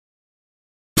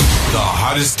The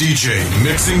hottest DJ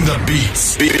mixing the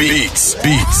beats. Beats.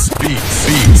 Mixing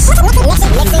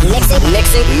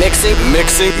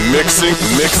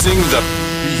the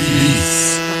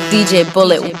beats. DJ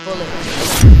Bullet.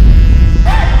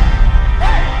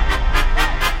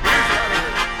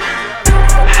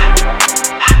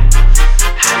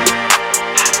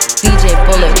 DJ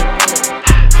Bullet.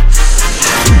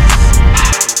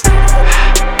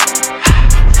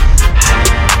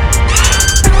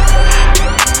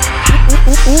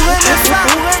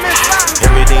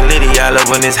 Everything litty, I love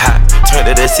when it's hot. Turned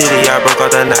to the city, I broke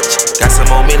out the notch. Got some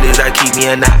more millions, I keep me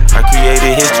a knot. I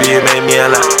created history, it made me a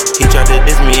lot. He tried to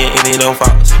diss me and it don't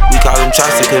false. We call them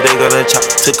Chaucer cause they gonna chop.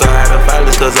 Took her out of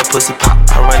filers cause her pussy pop.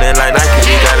 I run it like Nike,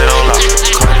 we got it on lock.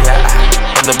 Cardiac eye.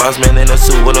 I'm the boss man in a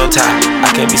suit with no tie.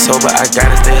 I can't be sober, I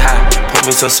gotta stay high. Pour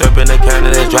me some syrup in the can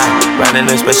and it's dry. Riding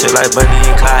them special like Bunny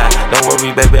and Clyde. Don't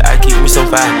worry baby, I keep me some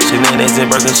fire. Shenanigans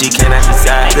and broken, she cannot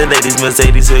decide. The ladies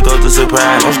Mercedes will go to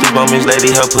surprise. I'm sleep on this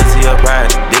lady, her pussy her pride.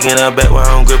 Digging her back while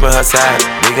I'm gripping her side.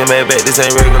 Digging back, this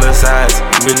ain't regular size.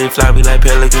 You really fly, we like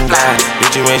pelican guys.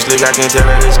 Get you ain't slick, I can tell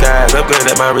her the skies. Upgrade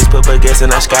at my wrist, put her gas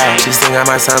in the sky. She sing I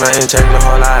might sign her and change her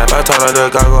whole life. I told her to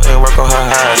goggle and work on her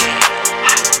eyes.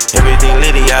 Everything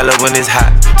litty, I love when it's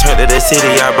hot. Turned to the city,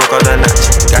 I broke all the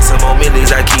notch. Got some more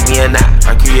millions, I keep me a knot.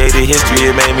 I created history,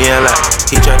 it made me a lot.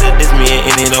 He tried to diss me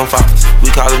and it don't false.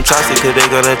 We call them Chaucer cause they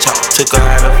gonna chop. Took her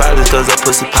out of filers cause her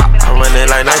pussy pop. I run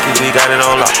it like Nike, we got it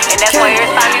on lock. And that's why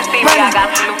every time you see me, I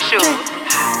got some new shoes.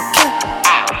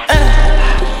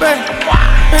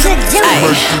 Ay,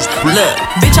 look,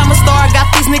 bitch, I'm a star,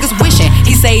 got these niggas wishing.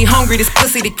 He say he hungry, this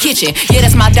pussy the kitchen. Yeah,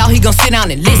 that's my dog, he gon' sit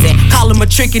down and listen. Call him a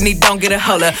trick and he don't get a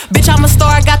holler. Bitch, I'm a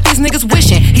star, got these niggas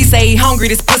wishing. He say he hungry,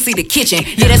 this pussy the kitchen.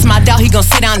 Yeah, that's my dog, he gon'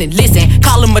 sit down and listen.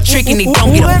 Call him a trick and he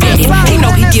don't get offended. He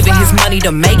know he giving his money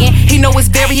to Megan. He know it's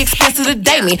very expensive to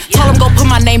date me. Told him go put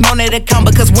my name on that account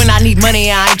because when I need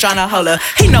money, I ain't tryna holler.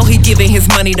 He know he giving his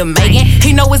money to Megan.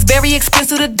 He know it's very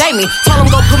expensive to date me. Told him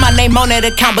go put my name on that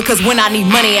account because when I need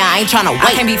money, I ain't tryna wait.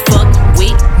 I can't be fucked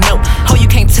with, no. Ho, you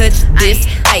can't touch this,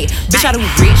 ayy. Bitch, I do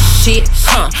rich shit,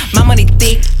 My money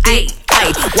thick, ayy.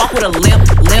 Walk with a limp,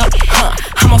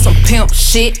 I'm on some pimp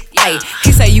shit, ayy.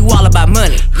 He say you all about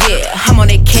money, yeah. I'm on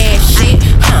that cash shit,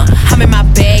 I'm in my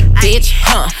bag, bitch,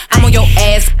 I'm on your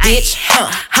ass, bitch,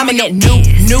 I'm in that new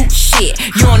shit.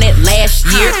 You on that last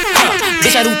year,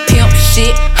 Bitch, I do pimp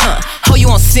shit, Ho, you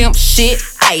on simp shit,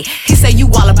 ayy. He say you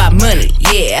all about money,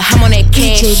 yeah. I'm on that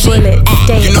cash shit.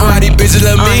 You know how these bitches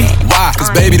love me? Why? Cause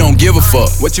baby don't give a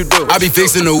fuck. What you do? I be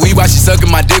fixing the weed while she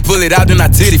sucking my dick, pull it out, then I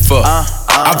titty fuck.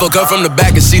 I fuck her from the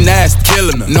back and she nasty,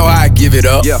 killing her. Know how I give it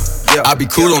up. I be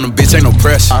cool on the bitch, ain't no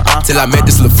pressure. Till I met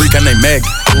this little freak, her name Maggie.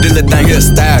 This little thing here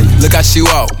style. Look how she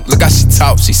walk, look how she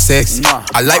talk, she sexy.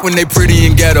 I like when they pretty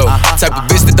and ghetto. Type of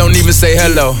bitch that don't even say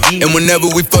hello. And whenever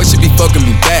we fuck, she be fucking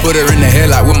me back. Put her in the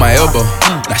headlock with my elbow.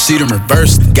 Now she done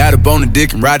reversed. Got up on the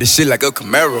dick and ride this shit like a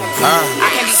Camaro.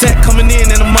 Set coming in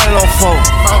and the money on phone.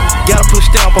 Gotta put a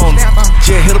stamp on it.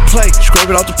 Jet hit a plate, scrape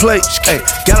it off the plate. Ay,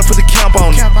 gotta put the camp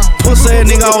on it. Pussy ass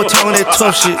nigga always talking that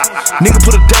tough shit. Nigga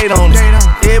put a date on it.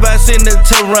 Everybody sitting at the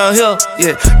table around here.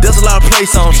 Yeah, there's a lot of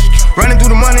place on it. Running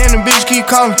through the money and the bitch keep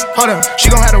calling. Hold up,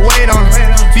 she gon' have to wait on it.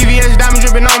 VVS diamond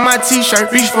dripping on my t-shirt.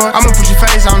 Reach for it, I'ma put your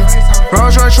face on it.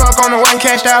 Rolls Royce truck on the way,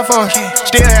 cashed out for it.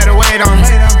 Still had to wait on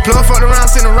it. Plug fucked around,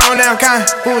 send a round down kind.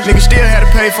 Nigga still had to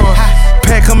pay for it.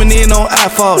 Pack coming in on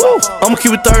iPhone. I'ma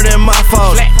keep it 30 in my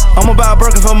fault. I'ma buy a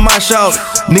burger for my shout.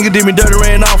 Nigga did me dirty,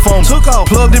 ran off on me. Took off.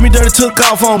 Plug did me dirty, took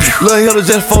off on me. Lil' Hiller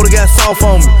just folded, got soft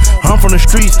on me. I'm from the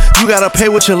streets, you gotta pay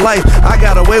with your life. I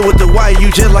got away with the white,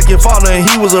 you just like your father and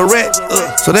he was a rat.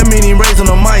 So that mean he raising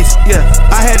the mice, yeah.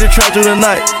 I had to try through the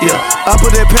night, yeah. I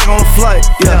put that pack on the flight,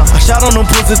 yeah. I shot on them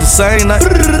pussies the same night.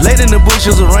 Late in the bush,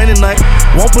 it was a rainy night.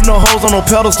 Won't put no hoes on no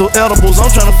pedestals, edibles.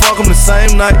 I'm tryna fuck them the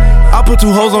same night. I put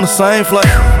 2 hoes on the same flight.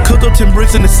 Cooked up 10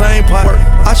 bricks in the same pot.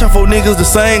 I shot 4 niggas the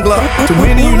same Glock. Too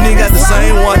many of you niggas got the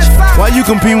same watch. Why you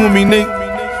compete with me,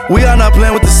 nigga? We are not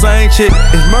playing with the same chick.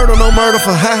 It's murder, no murder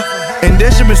for high. And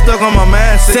that shit been stuck on my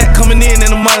mindset. Set coming in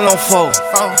and the money don't fold.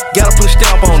 Gotta put a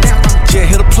stamp on it. Jet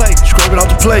hit a plate, scrape it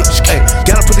off the plate. Ay,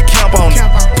 gotta put the camp on it.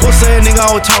 Pussy ass nigga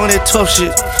always talking that tough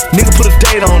shit. Nigga put a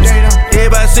date on it.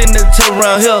 Everybody sitting at the table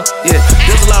around here. Yeah,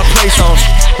 there's a lot of place on it.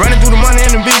 Running through the money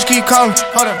and the bitch keep calling.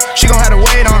 Hold up, she gon' have to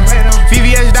wait on it.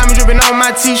 VVS diamond dripping on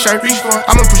my t-shirt. Reach for it,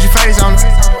 I'ma put your face on it.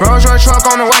 Rolls Royce truck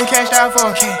on the way, cashed out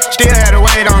for it. Still had to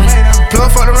wait on it.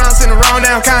 Plug fucked around, send a round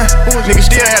down kind. Nigga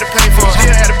still had to pay for it.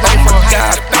 Still had to pay for it.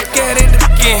 God, back at it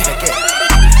again.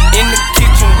 In the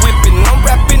kitchen whipping, I'm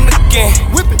rapping again.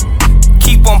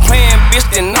 Keep on playing, bitch,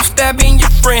 then I'm stabbing your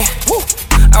friend.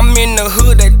 I'm in the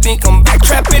hood, they think I'm back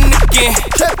trapping again.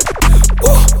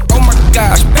 Oh my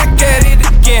gosh, back at it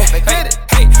again.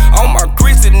 Hey, on my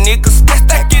grizzly niggas,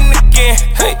 stacking again.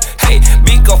 Hey,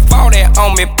 big up all that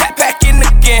on me, backpacking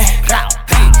again.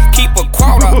 Hey, keep a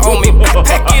quarter on me,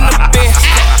 backpacking the bench.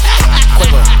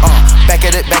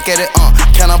 Back at it,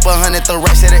 count up 100, throw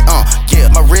racks at it, yeah,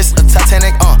 my wrist a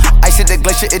Titanic, ice at the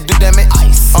glacier, it do damage,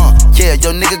 yeah,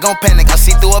 your nigga gon' panic, I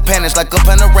see through a panic like a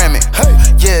panoramic,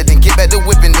 yeah, then get back to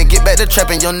whipping, then get back to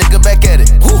trapping, your nigga back at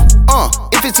it,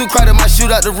 if it's too crowded, might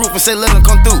shoot out the roof and say let him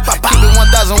come through, keep it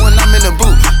 1,000 when I'm in the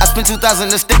booth, I spend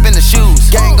 2,000 to step in the shoes,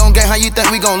 gang gon' gang, how you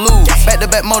think we gon' lose, back to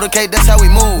back motorcade, that's how we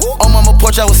move, on mama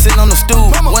porch, I was sitting on the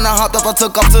stool, when I hopped up, I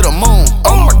took off to the moon,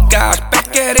 oh my gosh, back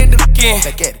at it again,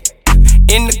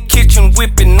 in the kitchen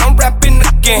whipping, I'm rapping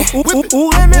again. Keep on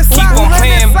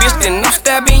playing, bitch, then I'm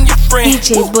stabbing your friend.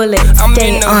 DJ Bullet, I'm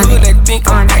in the hood, they think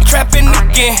I'm back trapping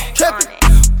again.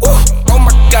 Oh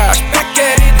my gosh, back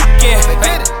at it again.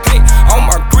 Hey, on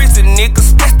my grizzly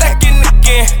niggas, stacking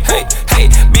again. Hey,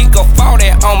 big up all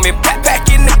that on me,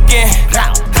 backpacking again.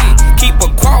 Hey, keep a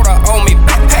quarter on me,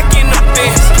 backpacking the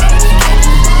bench.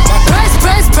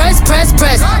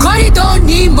 Press. Cardi don't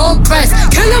need more press.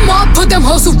 Kill them all, put them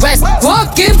hoes to rest.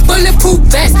 Walk in bulletproof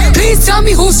vest. Please tell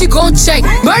me who she gon' check.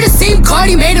 Murder scene,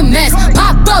 Cardi made a mess.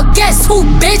 Pop up, guess who,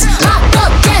 bitch? Pop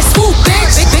up, guess who,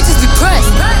 bitch? Bitches be pressed.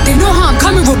 They know how I'm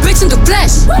coming, real bitch in the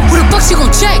flesh. Who the fuck she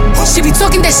gon' check? She be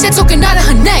talking that shit, talking out of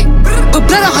her neck, but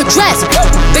blood on her dress.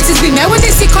 Bitches be mad when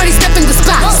they see Cardi step in the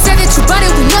spot. Said that you bought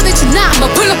it, we know that you're not. I'ma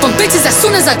pull up on bitches as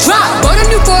soon as I drop. Bought a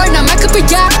new Ford, now I could be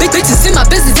yacht. Bitches in my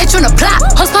business, they tryna plot.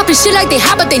 Hoes poppin' shit like they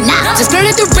hot, but they not. Just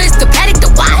flirted the wrist, the paddock, the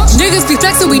watch. Niggas be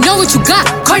flexin', we know what you got.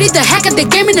 Cardi the hack at the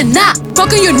game in the knot.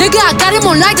 Fuckin' your nigga, I got him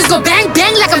on light. Just go bang,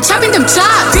 bang like I'm chopping them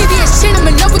chops. VVS shit, I'm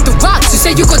in love with the rocks. You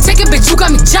say you gon' take it, bitch, you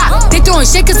got me chopped. They throwin'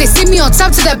 shit cause they see me on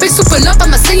top. To that bitch super love,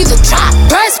 I'ma send you the drop.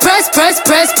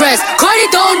 Press. Cardi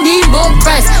don't need more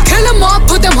press. Kill them all,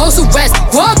 put them hoes to rest.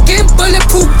 Walk in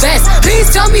bulletproof vest. Please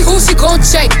tell me who she gon'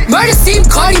 check. Murder scene,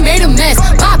 Cardi made a mess.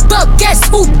 Pop up, guess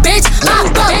who, bitch?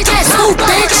 Pop up, guess who,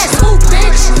 bitch?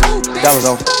 Diamonds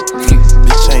on fleek,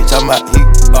 bitch ain't talking about heat.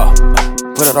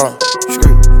 Put it on,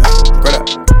 screw, straight up,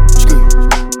 screw,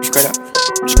 straight up,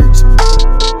 screws.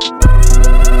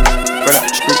 Straight up,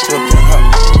 screw to a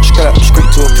penthouse. Straight up, screw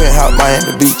to a penthouse,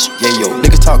 Miami Beach. Yeah, yo,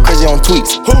 niggas talk crazy on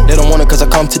tweets. They don't want it cause I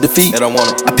come to defeat. They don't want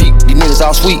it. I peek, these niggas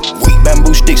all sweet.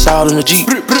 Bamboo sticks out in the Jeep.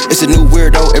 It's a new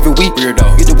weirdo every week.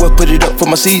 Get the work, put it up for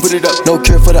my seeds. No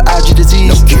cure for the IG disease.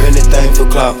 No cure, anything for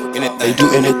clout. They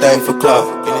do anything for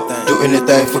clout. Do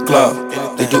anything for clout.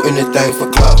 They do anything for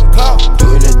clout. Do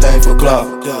anything for clout.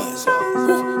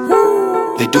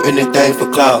 They do anything for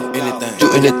clout. Do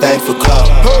anything for clout.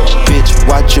 Bitch,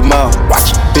 watch your mouth.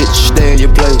 Bitch, stay in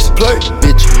your place.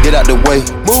 Bitch, get out the way.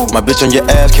 My bitch on your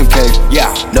ass, Kim K.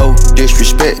 Yeah, no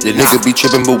disrespect. The nigga be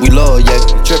trippin', but we love, yeah.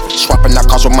 Swappin' out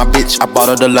cars with my bitch. I bought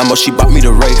her the Lambo, she bought me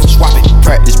the Wraith. Swap it.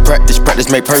 Practice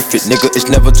make perfect. Nigga, it's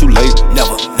never too late.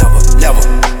 Never.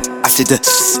 I see the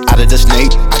out of the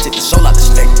snake. I take the soul out the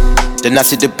snake. Then I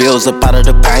see the bills up out of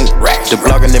the bank. The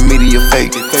blog and the media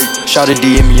fake. Shout it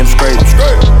DM me, I'm straight.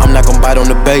 I'm not gon' bite on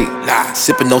the bait.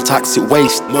 Sippin' no toxic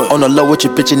waste. On the low with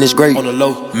your bitch in this grade.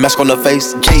 Mask on the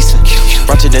face, Jason.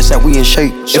 Front to that side, we in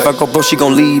shape. If I go broke, she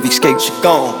gon' leave, escape. She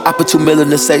gone. I put $2 million in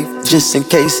the safe, just in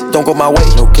case. Don't go my way.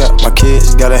 No cap, my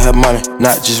kids gotta have money,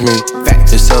 not just me.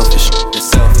 It's selfish.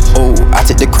 Oh, I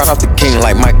take the crown off the king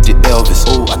like Mike did Elvis.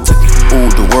 Oh, I took it. Ooh,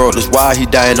 the world is wild, he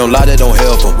dying, don't lie, that don't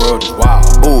help him. World is wild.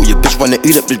 Ooh, your bitch wanna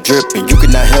eat up the drip and you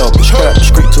cannot help it. Straight up the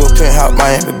street to a penthouse,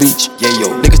 Miami Beach. Yeah, yo,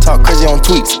 niggas talk crazy on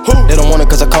tweets. They don't want it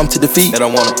cause I come to defeat. They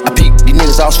don't want it. I peek, these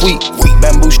niggas all sweet.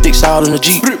 Bamboo sticks out in the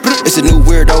Jeep. It's a new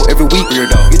weirdo every week.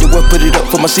 Get the work, put it up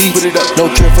for my seeds. No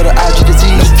cure for the IG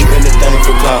disease. No do anything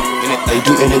for clout. They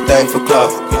do anything for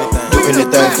clout. Do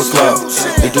anything for clout.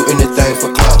 They do anything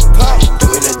for clout. Do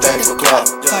anything for clout.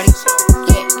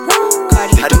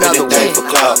 Another way for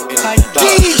clout.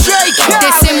 DJ Khaled.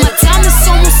 They say my time is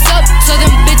almost up, so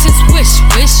them bitches wish.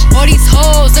 All these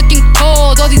hoes looking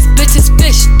cold, all these bitches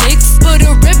fish dicks. Put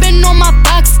a ribbon on my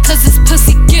box, cause it's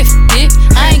pussy gifted.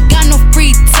 I ain't got no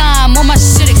free time, all my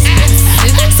shit expensive.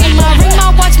 See my ring, my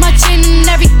watch, my chain, and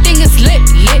everything is lit.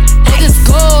 All this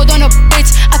gold on a bitch,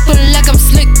 I feel like I'm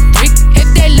slick Rick. If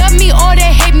they love me or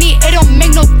they hate me, it don't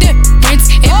make no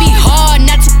difference. It be hard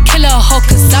not to kill a hoe,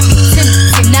 cause I be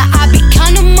tempted. Now I be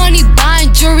counting money, buying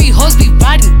jewelry, hoes be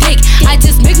riding dick. I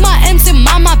just make my M's and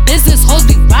mind my business, hoes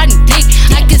be riding dick.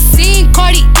 I can see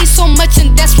Cardi eat so much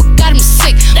and that's what got him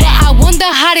sick. But I wonder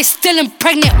how they still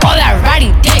impregnate all that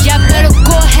riding dick. Y'all better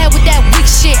go ahead with that weak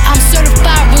shit. I'm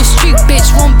certified real street bitch.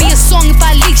 Won't be a song if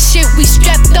I leak shit. We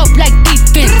strapped up like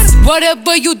defense.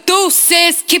 Whatever you do,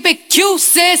 sis, keep it cute,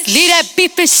 sis. Leave that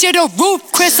beef and shit a roof,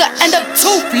 Chris will end up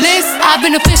toothless. I've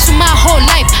been official my whole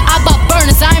life. I bought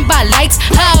burners, I ain't buy lights.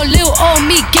 How little old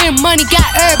me getting money got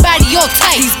everybody all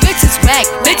tight. These bitches whack,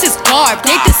 bitches garb.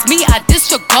 They diss me, I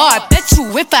disregard. Bet you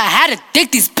if I had a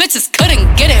dick, these bitches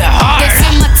couldn't get it hard. They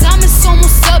say my time is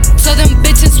almost up, so them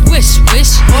bitches wish.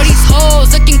 All these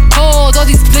hoes looking cold, all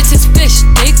these bitches fish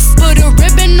dicks. Put a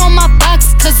ribbon on my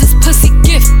box, cause this pussy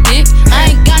gifted.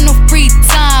 I ain't got no free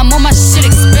time, all my shit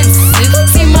expensive.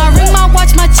 See my ring, my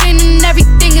watch, my chain, and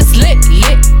everything is lit.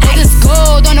 Put this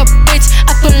gold on a bitch,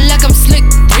 I feel like I'm slick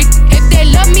Rick. If they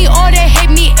love me or they hate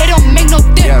me, it don't make no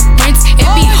difference. It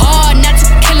be hard not to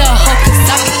kill a hoe, cause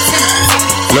I be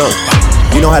tempted. Look,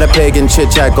 you know how the pagan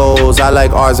chit-chat goes. I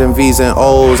like R's and V's and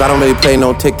O's. I don't really play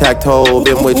no tic-tac-toe.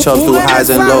 Been with Chubb through highs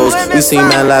and lows. We seen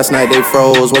man last night, they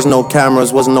froze. Wasn't no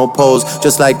cameras, wasn't no pose.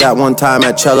 Just like that one time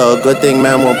at Cella. A good thing,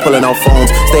 man, we're pulling out phones.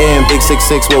 Stay in big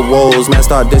 6'6" with woes. Man,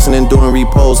 start dissing and doing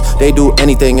repos. They do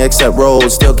anything except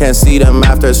rolls. Still can't see them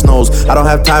after it snows. I don't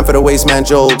have time for the waste man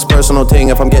jokes. Personal thing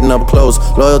if I'm getting up close.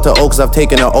 Loyal to Oaks, I've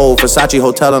taken an O. Versace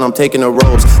Hotel and I'm taking the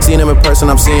robes. Seeing them in person,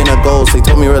 I'm seeing a ghost. They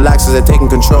told me relax as they're taking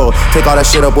control. Take all that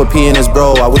shit up with P and his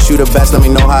bro. I wish you the best, let me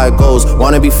know how it goes.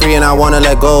 Wanna be free and I wanna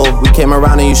let go. We came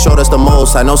around and you showed us the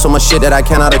most. I know so much shit that I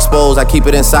cannot expose. I keep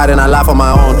it inside and I laugh on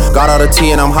my own. Got all the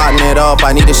tea and I'm hotting it up.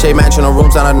 I need a shade mansion, the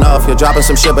room's not enough. You're dropping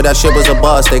some shit but that shit was a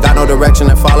bust. They got no direction,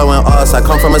 they're following us. I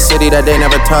come from a city that they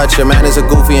never touch. Your man is a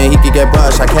goofy and he could get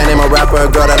brushed. I can't name a rapper or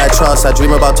a girl that I trust. I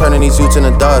dream about turning these youths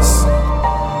into dust.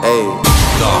 Hey.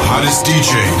 The hottest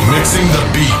DJ mixing the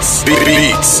beats.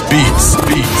 Beats. Mixing the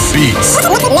beats.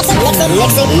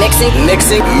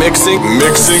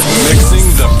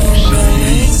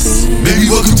 Baby,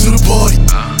 welcome to the party.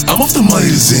 I'm off the money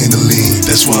to Xandaline.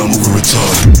 That's why I'm over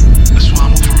retarded.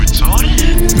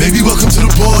 Baby, welcome to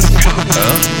the party.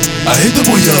 I hit the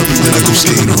boy up and then I go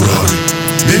stay in the Rari.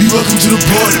 Baby, welcome to the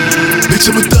party. Bitch,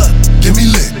 I'm a thot. Get me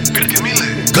lit.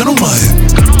 Gun on my head.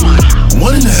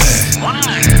 1.5.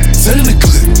 Send in the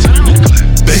clip.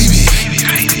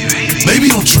 Baby,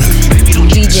 don't trip.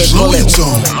 Slow your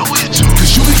tone.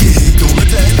 Cause you can get hit. Don't let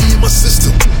that be in my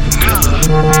system.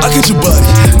 I get your body.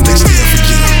 Next day I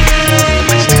forget.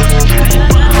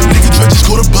 Nigga Dre just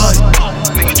caught a body.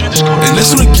 And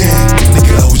that's on the gang.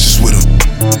 Nigga, I was just with him.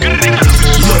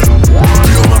 Look,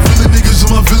 free all my villain niggas,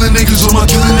 all my villain niggas, all my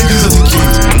killing niggas as a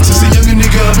kid. Since a younger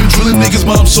nigga, I've been drilling niggas,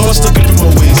 but I'm so stuck up in my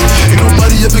ways. Ain't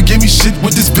nobody ever gave me shit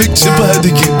with this big chip, I had to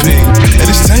get paid. And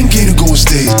it's 10K to go on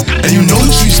stage, and you know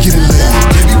the streets getting lit.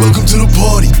 Baby, welcome to the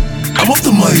party. I'm off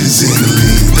the money to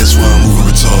Xandaline, that's why I'm moving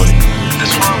retarded.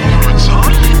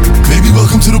 Baby,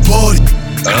 welcome to the party.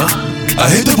 I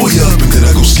hit the boy up and then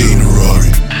I go skate in a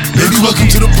Rari. Baby, welcome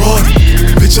to the party.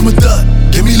 Bitch, I'm a thot.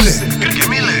 Get me lit.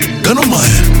 Gun on my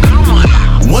head.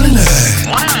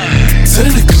 1.5. Send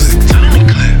in the clip.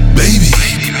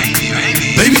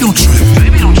 Baby, don't trip.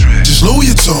 Just lower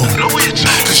your tone.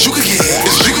 Cause you can get it.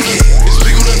 It's big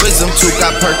on the Wisdom tooth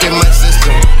got perk in my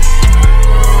system.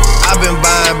 I've been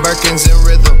buying Birkins in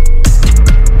rhythm.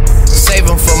 Save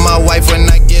them for my wife when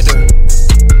I get her.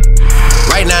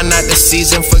 Right now, not the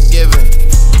season for giving.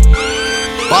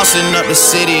 Bossing up the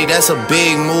city, that's a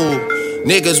big move.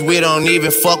 Niggas, we don't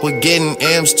even fuck with getting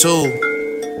M's too.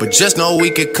 But just know we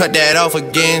could cut that off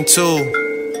again too.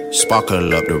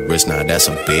 Sparkle up the wrist, now that's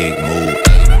a big move.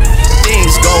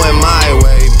 Things going my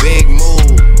way, big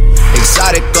move.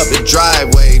 Exotic up the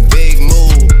driveway, big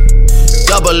move.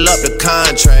 Double up the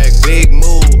contract, big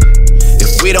move.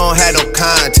 If we don't have no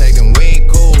contact, then we ain't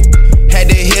cool. Had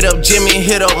to hit up Jimmy,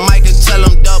 hit up Mike and tell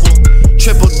him double.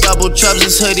 Triple double, Chubbs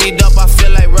is hoodied up, I feel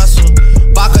like Russell.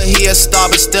 Baka, he a star,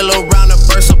 but still around a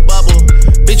burst of bubble.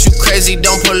 Bitch, you crazy,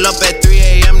 don't pull up at 3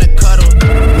 a.m. to cuddle.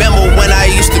 Remember when I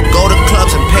used to go to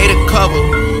clubs and pay the cover?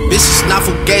 Bitch, it's not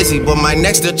fugazi, but my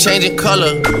neck's still changing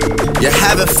color. You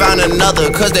haven't found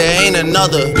another, cause there ain't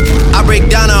another. I break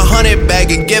down 100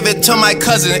 bag and give it to my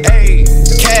cousin, ayy.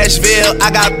 Cashville,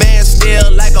 I got bands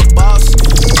still like a boss.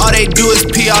 All they do is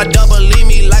PR double, leave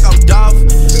me like I'm Dolph.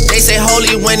 They say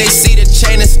holy when they see the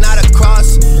chain, it's not a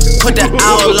cross. Put the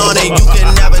owl on it, you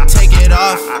can never take it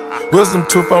off. Wisdom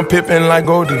tooth, I'm pippin' like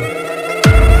Goldie.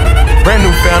 Brand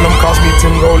new Phantom cost me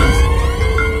 10 rollies.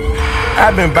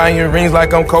 I've been buying rings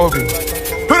like I'm Kobe.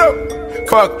 Put up,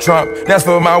 fuck Trump, that's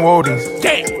for my woadies.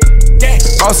 Damn.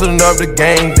 Bossing up the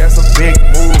game, that's a big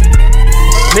move.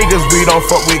 Niggas, we don't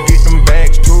fuck, we get them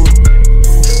bags too.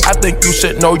 I think you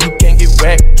should know you can't get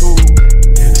whacked too.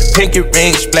 Pinky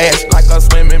ring splash like a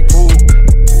swimming pool.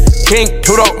 King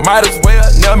Tudo might as well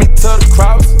nail me to the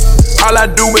cross. All I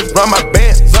do is run my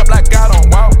bands up like I don't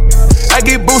walk. I I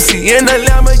get Boosie in the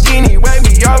Lamborghini, wake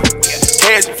me up.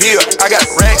 Cashville, I got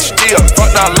racks still.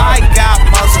 Fuck the I got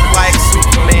muscle like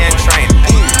Superman trainer.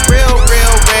 Real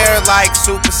rare like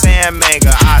Super Saiyan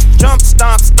Mega. I jump,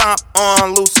 stomp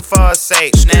on Lucifer's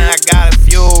Sage. Now I got a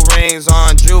few rings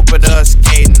on Jupiter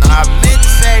skating. I meant to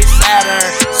say Saturn,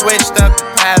 switched up the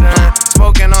pattern.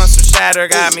 Smoking on some shatter,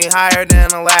 got me higher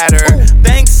than a ladder.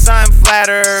 Thanks, son,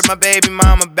 flatter. My baby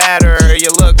mama batter. You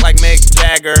look like Mick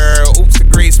Jagger. Oops, the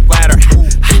grease splatter.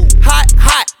 Hot.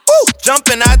 Ooh,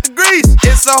 jumping out the grease.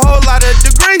 It's a whole lot of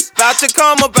degrees. About to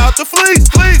come, about to fleece.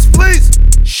 Please.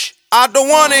 Shh. I don't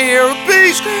wanna hear a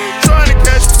beat. Trying to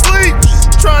catch the sleep.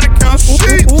 Trying to count the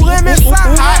sheep.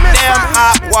 Hot damn,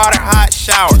 hot water, hot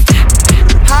shower.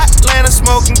 Hot Atlanta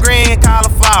smoking green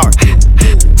cauliflower.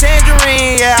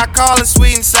 Tangerine, yeah, I call it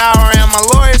sweet and sour. And my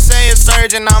lawyer say it's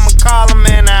urgent, I'ma call him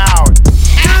in an hour.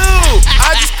 Dude,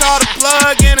 I just called a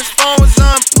plug and his phone was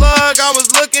unplugged. I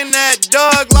was looking at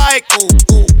Doug like,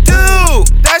 dude,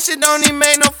 that shit don't even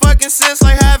make no fucking sense.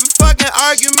 Like having fucking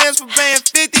arguments for paying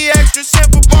 50 extra cents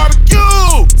for barbecue.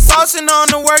 Saucing on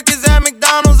the workers at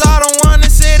McDonald's. I don't wanna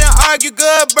sit and argue.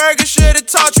 Good burger should've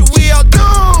taught you we all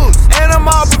dudes. And I'm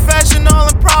all professional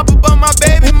and proper, but my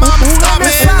baby mama stopped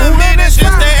me in a minute just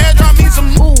to air drop me some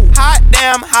hot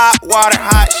damn, hot water,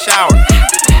 hot shower.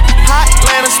 Hot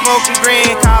Atlanta smoking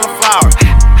green cauliflower.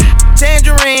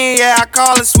 Tangerine, yeah, I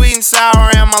call it sweet and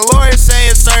sour. And my lawyer say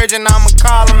it's urgent, I'ma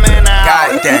call him in an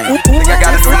hour. God damn, think I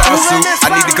got a new lawsuit, I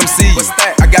need to come see you.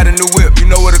 I got a new whip, you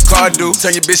know what a car do?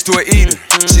 Turn your bitch to an eater.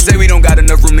 She say we don't got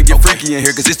enough room to get freaky in here,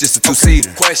 cause it's just a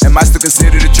two-seater. Am I still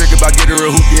consider the trick about get her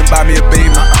a hoopty and buy me a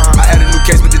Beamer? I had a new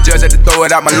case, but the judge had to throw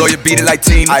it out, my lawyer beat it like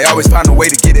Tina. I always find a way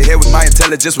to get ahead with my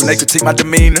intelligence when they critique my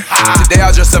demeanor. Today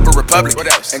I'll dress up a Republic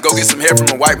and go get some hair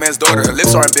from a white man's daughter. Her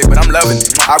lips aren't big, but I'm loving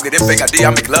it. I'll get it fake ID, I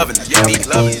make loving it. Yeah,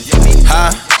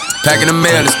 huh? Packing the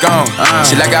mail, it's gone.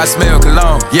 She like I smell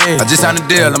cologne. Yeah, I just signed a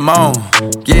deal, I'm on.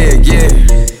 Yeah.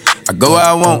 I go where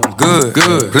I want, I'm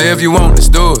good. Play if you want, let's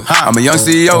do it. I'm a young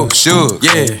CEO, sure.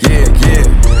 Yeah.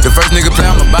 The first nigga play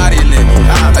on my body, a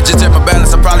nigga. I just check my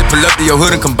balance, I probably pull up to your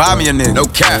hood and come buy me a nigga. No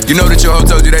cap. You know that your hoe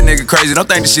told you that nigga crazy. Don't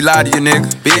think that she lied to you, nigga.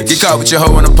 Bitch, get caught with your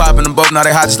hoe when I'm popping them both. Now they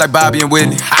hot just like Bobby and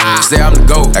Whitney. Say I'm the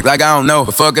GOAT, act like I don't know.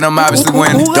 But fuck it, I'm obviously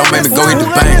winning. Don't make me go hit the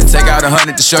bank. Take out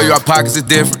 100 to show you our pockets is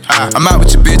different. I'm out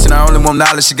with your bitch and I only want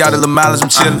knowledge. She got a little mileage, I'm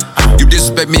chillin'. You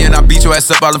disrespect me and I beat your ass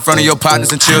up all in front of your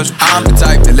partners and children. I'm the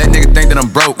type that let nigga think that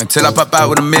I'm broke until I pop out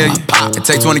with $1 million. And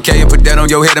take 20K and put that on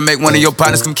your head and make one of your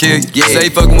partners come kill you. Say he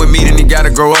fucking with me, then he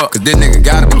gotta grow up, cause this nigga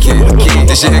gotta be kid.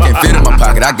 This shit can't fit in my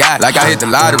pocket, I got it, like I hit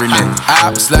the lottery, nigga.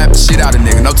 I slap the shit out of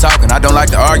nigga, no talking, I don't like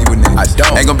to argue with niggas. I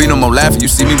don't. Ain't gonna be no more laughing, you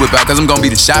see me whip out, cause I'm gonna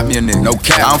be the shot me a nigga. No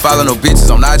cap, I don't follow no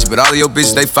bitches on IG, but all of your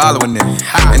bitches, they following nigga.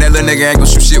 And that little nigga ain't gon'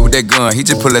 shoot shit with that gun, he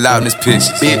just pull it out in his pictures.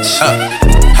 Bitch,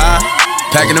 huh?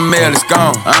 Packing the mail, it's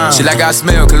gone. Shit like I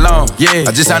smell cologne. Yeah,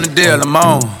 I just signed a deal, I'm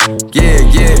on. Yeah.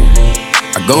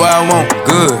 I go where I want,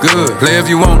 good. Play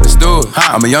if you want, let's do it.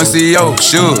 I'm a young CEO,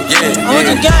 sure. Yeah. I was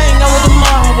the gang, I was the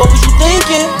mom, what was you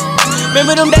thinking?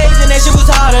 Remember them days and that shit was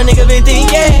hard, a nigga been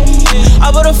thinking.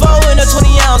 I put a 4 in a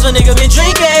 20 ounce, a nigga been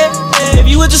drinking. If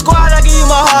you with the squad, I give you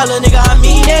my heart, nigga, I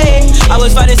mean it. I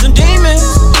was fighting some demons,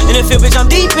 in the field, bitch, I'm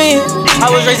deep in.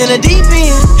 I was raised in the deep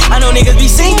end, I know niggas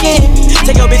be sinking.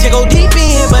 Take your bitch and go deep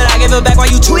in, but I give it back while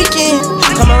you tweaking.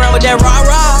 Come around with that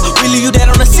rah-rah, we leave you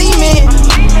dead on the cement.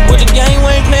 With the game,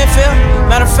 we ain't playing fair.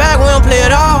 Matter of fact, we don't play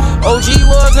at all. OG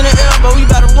was in the air, but we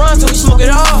bout to run till we smoke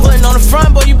it all. Putting on the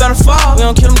front, boy, you better fall. We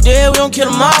don't kill them dead, we don't kill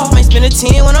them all. Might spend a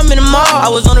 10 when I'm in the mall. I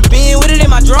was on the bin with it in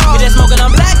my draw. Hit that smoking,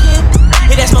 I'm blacking.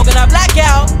 Hit that smoking, I black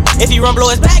out. If he run,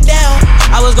 blow his back down.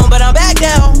 I was gon' but I'm back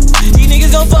down. These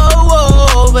niggas gon'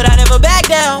 fall, but I never back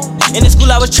down. In the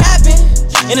school I was trapping.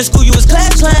 In the school you was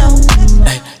class clown.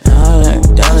 Hey, now I lay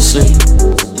down to sleep.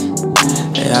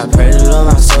 Yeah, I pray to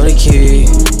Lord my soul to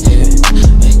keep. Yeah,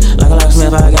 hey, like a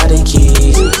locksmith I got the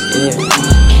keys. Yeah,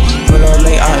 put on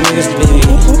make all niggas big.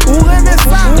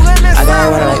 I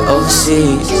got water like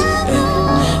overseas. Hey,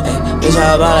 bitch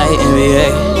all about like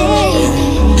NBA.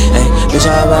 Hey, bitch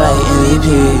all about like MVP.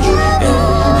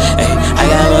 Hey, I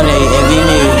got money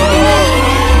MVP.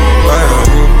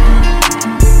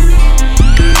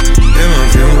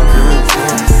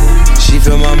 She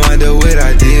fill my mind up with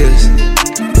ideas.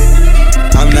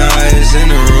 I'm the highest in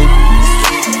the room.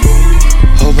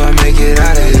 Hope I make it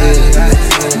out of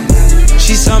here.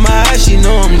 She saw my eyes, she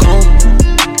know I'm gone.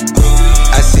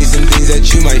 I see some things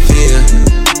that you might fear.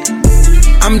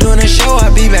 I'm doing a show,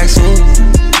 I'll be back soon.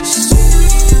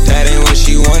 That ain't what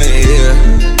she wanna hear.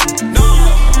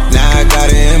 Now I got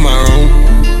it in my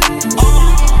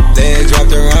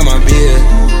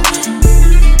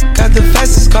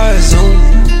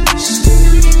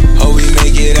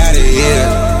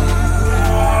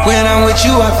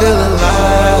feel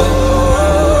alive.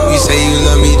 You say you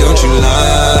love me, don't you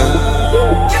lie.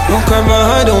 Don't cry my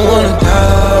heart, don't wanna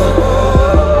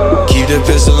die. Keep the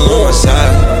pistol on my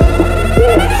side.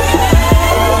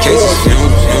 Cases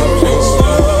fumes.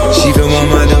 She feel my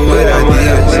mind and what I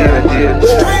did.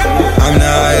 I'm the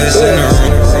highest in the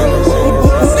room.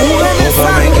 Hope I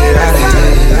make it out of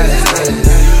here.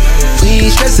 We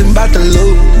ain't stressing about the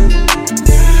loot.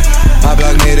 My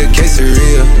block made a case of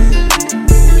real.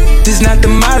 This not the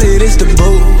molly, this the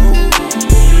boat.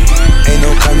 Ain't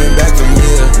no coming back from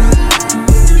here.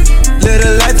 Live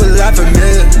a life a lot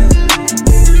familiar.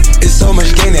 It's so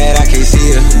much gain that I can't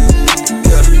see it.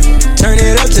 Yeah. Turn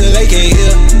it up till they can't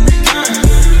hear.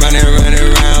 Running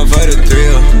around for the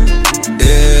thrill.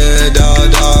 Yeah, dog,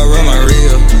 run my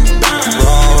reel.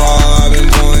 Raw, I've been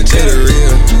going to the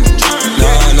real.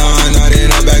 Nah, then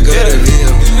I'm back up the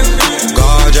bill.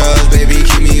 Gorgeous, baby,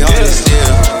 keep me on the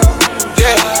still.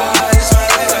 Yeah.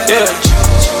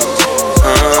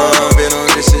 Been on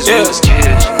this since we was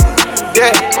kids.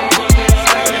 Yeah.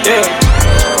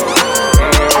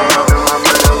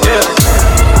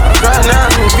 Right now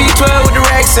in the V12 with the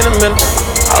racks in the middle.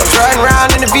 I was riding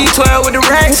around in the V12 with the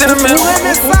racks in the middle.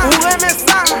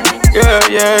 Yeah.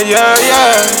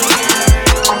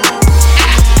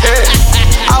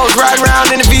 I was riding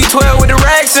around in the V12 with the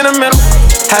racks in the middle.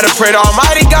 Had to pray to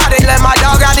Almighty God, they let my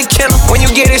dog out the kennel. When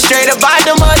you get it straight up by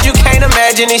the mud, you can't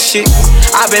imagine this shit.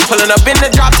 I've been pulling up in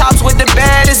the drop tops with the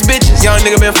baddest bitches. Young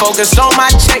nigga been focused on my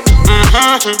check.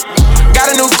 Got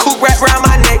a new coupe wrapped around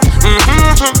my neck.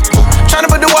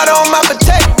 Tryna put the water on my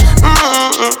potato.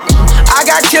 I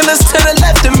got killers to the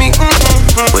left of me.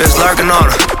 We was lurking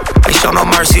on her, ain't show no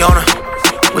mercy on her.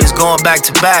 We was going back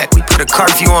to back, we put a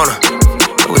curfew on her.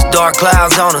 It was dark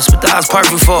clouds on us, but that was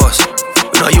perfect for us.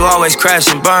 We know you always crash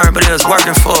and burn, but it was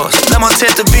working for us. Let my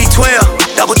tent to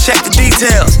V12, double check the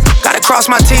details. Gotta cross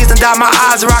my T's and dot my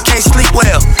I's or I can't sleep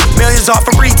well. Millions off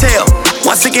of retail,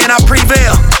 once again I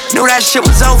prevail. Knew that shit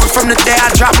was over from the day I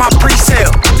dropped my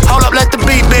pre-sale. Hold up, let the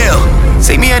beat build.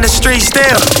 See me in the street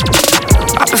still.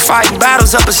 I've been fighting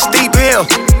battles up a steep hill.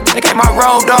 They gave my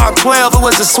road dog 12, it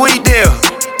was a sweet deal.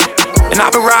 And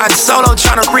I've been riding solo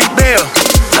trying to rebuild.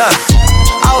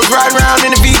 I was riding around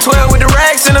in the V12 with the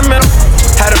racks in the middle.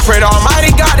 Had to pray to Almighty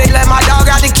God, they let my dog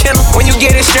out the kennel. When you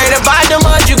get it straight up by the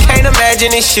mud, you can't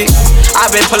imagine this shit.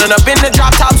 I've been pulling up in the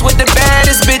drop tops with the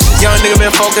baddest bitches. Young nigga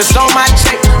been focused on my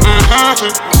check.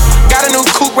 Got a new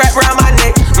coupe wrapped around my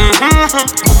neck.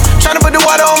 Tryna put the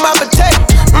water on my potato.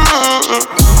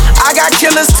 I got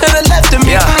killers to the left of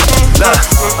me. Yeah, look,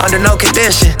 under no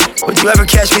condition would you ever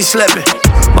catch me slipping.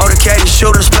 Motorcaded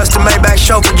shooters plus the Maybach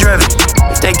chauffeur driven.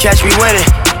 If they catch me winning,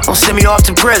 don't send me off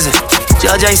to prison.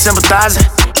 Judge ain't sympathizing,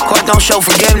 court don't show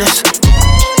forgiveness.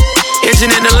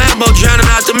 Engine in the Lambo drowning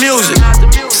out the music.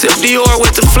 Sip Dior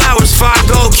with the flowers, 5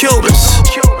 gold Cubans.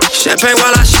 Champagne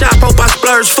while I shop, hope I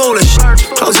splurge foolish.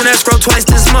 Closing escrow twice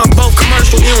this month, both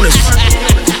commercial units.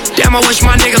 Damn, I wish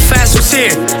my nigga Fast was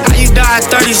here. How you died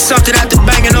 30-something after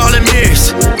banging all them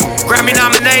years? Grammy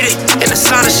nominated, in the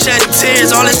sun of shedding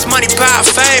tears. All this money, power,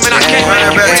 fame, and I can't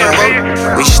run back to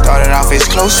the. We started off as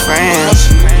close friends.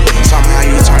 Somehow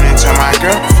you turned into my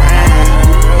girlfriend.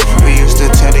 We used to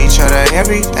tell each other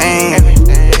everything.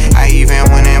 I even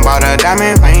went and bought her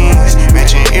diamond rings,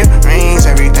 matching earrings.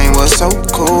 Everything was so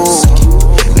cool.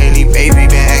 Lately,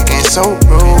 baby, been acting so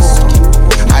rude.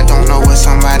 I don't know what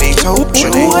somebody told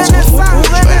you, but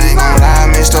ain't gon'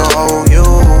 lie, Mr. OU.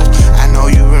 I know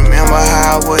you remember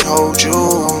how I would hold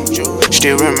you.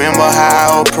 Still remember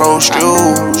how I approached you.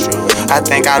 I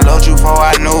think I loved you before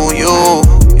I knew you.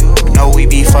 Know we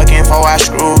be fucking before I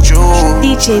screwed you.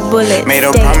 DJ Bullet, made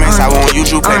a promise I won't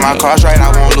use you. Play my cards right, I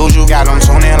won't lose you. Got them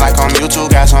tuning like on YouTube.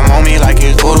 Got some on me like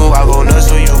it's voodoo. I go nuts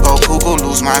till you go cuckoo.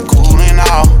 Lose my cool and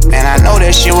all. Man, I know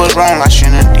that shit was wrong. I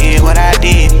shouldn't have did what I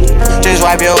did. Just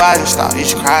wipe your eyes and start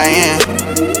crying.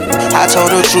 I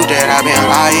told the truth that I've been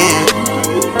lying.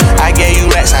 I gave you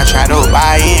racks, I tried to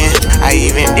buy in. I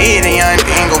even did a young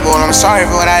thing, but I'm sorry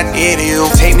for what I did to you.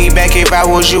 Take me back if I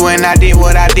was you and I did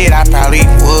what I did. I probably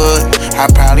would, I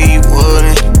probably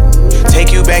wouldn't.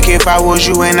 Take you back if I was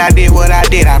you and I did what I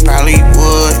did. I probably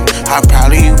would, I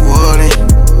probably wouldn't.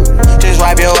 Just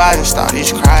wipe your eyes and start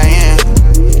crying.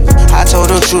 I told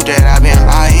the truth that I've been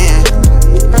lying.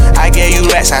 I gave you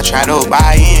racks, I tried to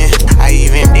buy in. I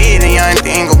even did a young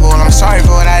thing, but I'm sorry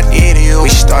for what I did to you. We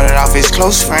started off as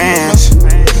close friends.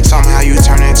 Somehow you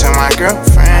turned into my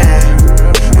girlfriend.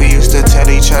 We used to tell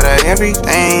each other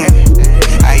everything.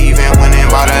 I even went and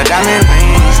bought her diamond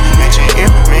rings, matching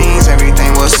earrings.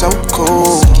 Everything was so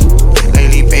cool.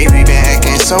 Lately, baby, been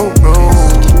acting so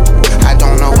rude. I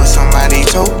don't know what somebody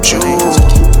told you,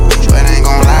 but I ain't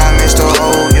gon' lie.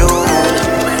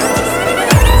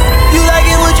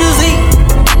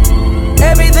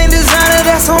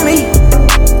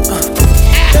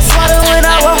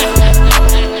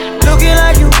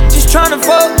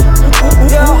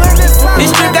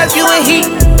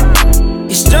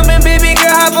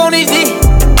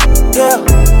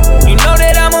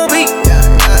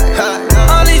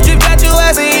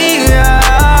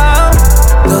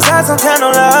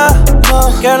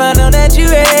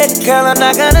 ready, girl, I'm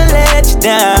not gonna let you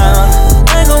down.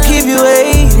 I ain't gon' keep you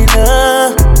waiting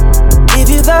up. If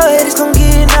you throw it, it's gon'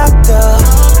 get knocked up.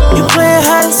 You playin'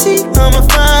 hide and seek, I'ma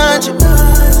find you.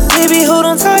 Baby, hold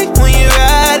on tight when you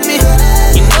ride me.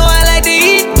 You know I like to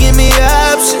eat, give me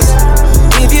options.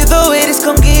 If you throw it, it's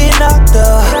gon' get knocked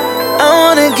up. I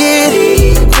wanna get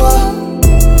equal.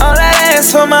 All I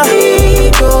ask for my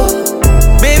ego.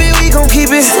 Baby, we gon' keep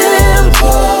it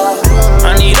simple.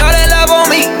 I need all that love on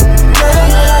me.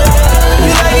 You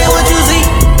like it what you see.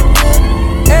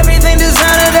 Everything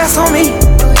designer, that's on me.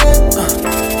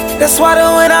 That's why the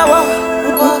when I walk,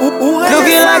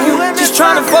 looking like you, just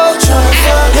tryna fold.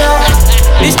 Yeah.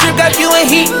 This trip got you in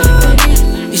heat.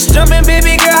 You jumping,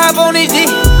 baby girl, hop on this D.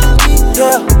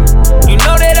 Yeah. You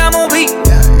know that I'm on beat.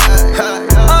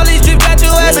 All these trips got you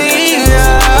as a heat.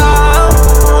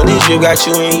 Yeah. This trip got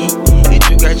you in heat.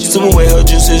 Super wet, her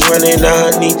juices running down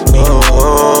her knee. No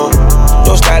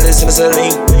stylist in the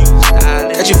saline.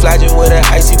 Got you flying with an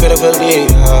icy better believe.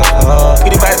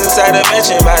 Pretty vibes inside the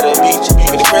mansion by the beach.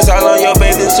 With the prints all on your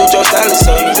bathing suit, your stylist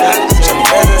so you got. Some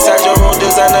bands inside your room,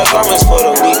 designer garments for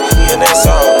the week. And that's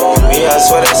all on me, I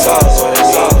swear that's all. 6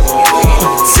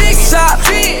 shots,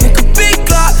 make a big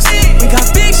clock. We got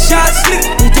big shots,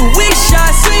 we do weak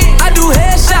shots. I do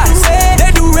headshots, they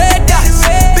do red dots.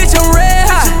 Bitch, I'm red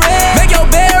hot, make your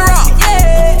bed rock.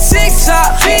 6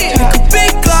 shots, make a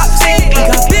big clock. We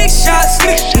got big shots,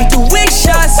 we do weak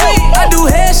shots. I do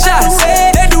headshots,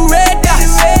 they do red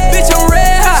dots. Bitch, I'm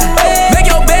red hot, make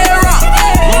your bed rock.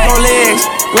 No legs,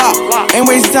 lock. Ain't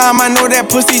wasting time, I know that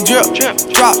pussy drip,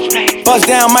 drop. Bust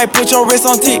down, might put your wrist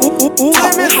on T.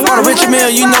 Top. On a Richard Mill,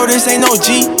 you know this ain't no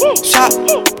G. Shot.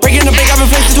 Breaking the bank, I've been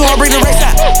flexing too hard, break the race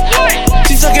out.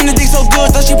 She sucking the dick so good,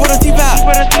 thought she put her teeth out.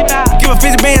 Give her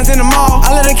 50 bands in the mall,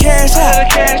 I let her cash out.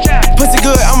 Pussy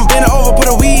good, I'ma bend her over, put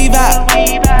a weave out.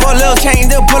 For a little change,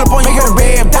 they'll pull up on you, make her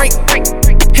red break.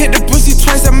 Hit the pussy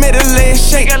twice, I made her leg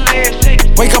shake.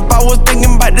 Wake up, I was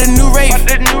thinking about the new rate.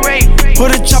 Put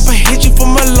a chopper, hit you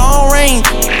from a long range.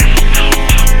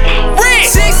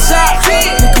 6 shots,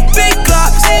 make a big clock.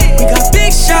 We got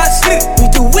big shots, we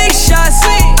do weak shots.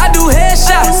 I do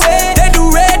headshots, they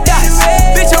do red dots.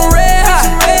 Bitch, I'm red hot,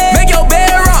 make your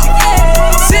bed rock.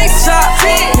 6 shots,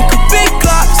 make a big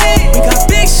clock. We got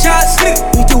big shots, we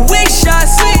do weak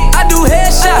shots. I do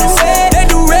headshots, they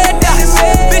do red dots.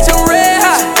 Bitch, I'm red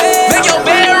hot, make your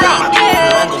bed rock.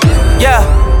 Yeah,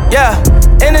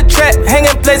 in the trap,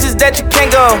 hanging places that you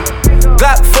can't go.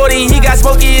 Glock 40, he got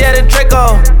smoky at a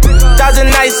Draco.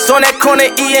 1,000 nights on that corner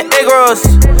eating egg rolls.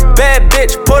 Bad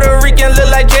bitch, Puerto Rican,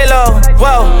 look like J-Lo.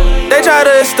 Whoa, they try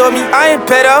to extort me, I ain't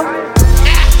pedo.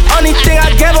 Only thing I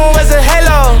gave him was a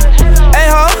halo. Hey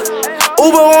ho,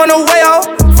 Uber on the way ho.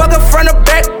 Fuck her front or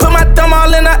back, put my thumb all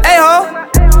in the A-hole.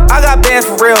 I got bands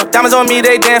for real, diamonds on me,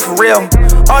 they dance for real.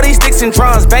 All these sticks and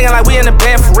drums, banging like we in the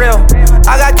band for real.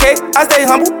 I got cake, I stay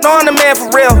humble, know I'm the man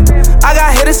for real. I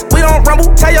got hitters, we don't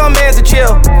rumble, tell your mans to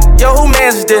chill. Yo, who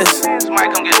mans is this? Somebody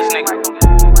come get this nigga.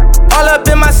 All up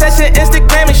in my session,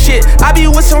 Instagram and shit. I be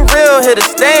with some real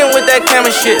hitters, staying with that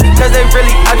camera shit. Cause they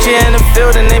really out here in the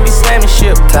field and they be slamming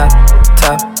shit. Top,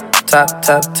 top, top,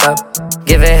 top, top.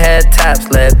 Giving head taps,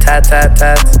 lip tap, tap,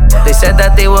 taps. They said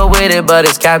that they were with it, but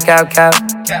it's cap, cap, cap.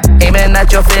 Aiming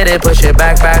at your fitted, push it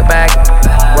back, back, back.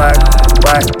 Whack,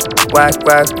 whack, whack,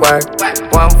 whack, whack.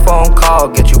 One phone call,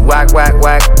 get you whack, whack,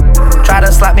 whack. Try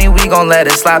to slap me, we gon' let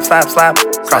it slap, slap, slap.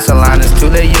 Cross the line, it's too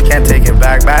late, you can't take it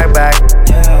back, back, back.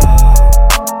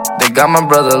 They got my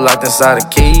brother locked inside a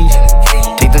cage.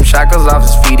 Take them shackles off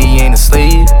his feet, he ain't a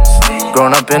slave.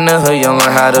 Growing up in the hood, you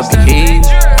learn how to behave.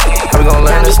 How we gon'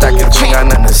 learn to stack if we got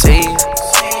nothing to say?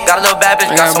 Got a little bad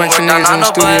bitch, got some work done on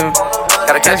the butt.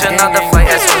 Gotta catch another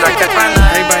flight as soon as I catch my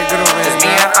nut. It's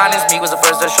me and Honest, me was the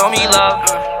first to show me love.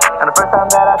 And the first time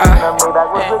that I seen her made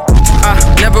that was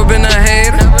never been a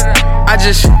hater. I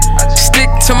just stick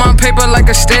to my paper like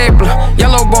a stapler.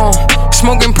 Yellow bone,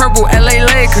 smoking purple, LA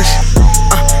Lakers.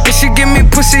 It should give me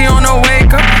pussy on the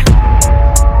wake up.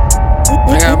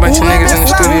 I got a bunch of niggas in the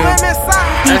studio.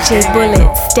 DJ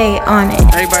Bullet, stay on it.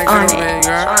 Everybody on get over it.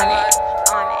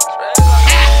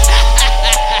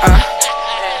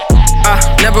 here,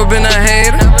 never been a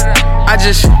hater. I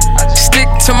just stick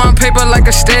to my paper like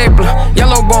a stapler.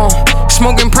 Yellow bone,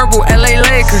 smoking purple, LA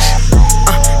Lakers.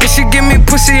 It should give me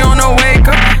pussy on the wake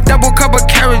up. Double cup of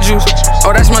carrot juice. Oh,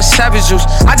 that's my savage juice.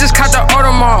 I just caught the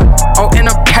Audemars. Oh, in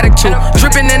a paddock too.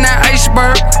 Dripping in that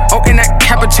iceberg. Oh, in that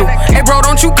capital. Hey, bro,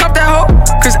 don't you cup that hoe?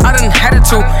 Cause I done had it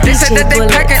too. They said that they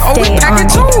packing. Oh, we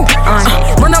packing too.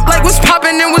 Run up like what's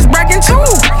poppin' and what's brackin' too.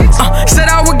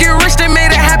 Said I would get rich, they made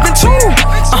it happen too.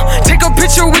 Take a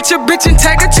picture with your bitch and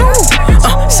tag it too.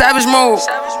 Savage mode.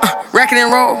 rack it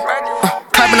and roll.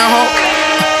 Clapping her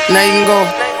hoe. Now you can go.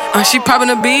 She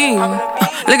popping a bean.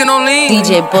 Licking on lean.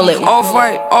 DJ Bullet. Off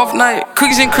white, off night.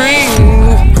 Cookies and cream.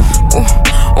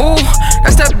 Ooh,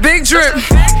 that's that big drip.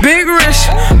 Big wrist.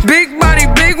 Big body,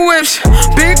 big whips.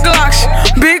 Big glocks.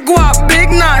 Big guap, big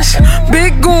knots.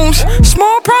 Big goons.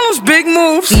 Small problems, big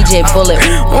moves. DJ Bullet.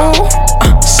 Ooh,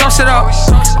 sauce it up.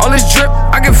 All this drip,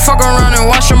 I can fuck around and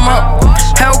wash them up.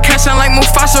 Hellcat sound like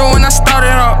Mufasa when I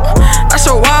started up. That's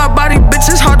a wild body, bitch,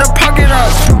 it's hard to pocket up.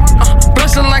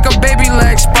 Bustin' like a baby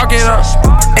leg, spark it up.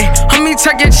 Ayy, homie,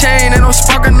 take your chain, it don't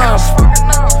spark enough.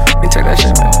 Let me take that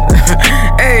shit, man.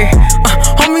 Ayy,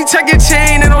 homie, take your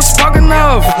chain, it don't spark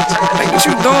enough. Like, what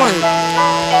you doing?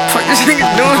 Fuck this nigga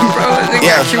doing, bro? This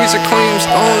nigga got Cubes and Clean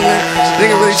Stones, man. This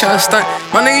nigga really tryna stunt.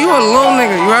 My nigga, you a little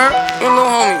nigga, you heard? You a little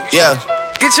homie. Yeah.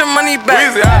 Get your money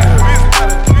back.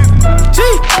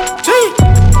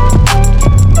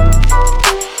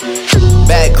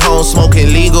 Back home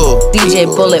smoking legal. DJ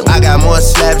Bullet. I got more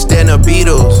slaps than the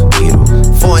Beatles.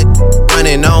 Foreign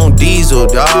running on diesel,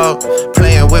 dawg.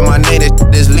 Playing with my name,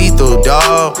 this lethal,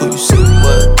 dawg. Who you see?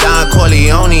 What? Don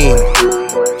Corleone.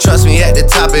 Trust me, at the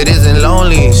top it isn't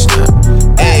lonely.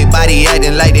 Everybody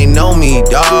acting like they know me,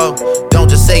 dawg. Don't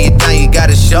just say it down, you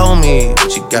gotta show me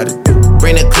what you gotta do.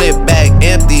 Bring the clip back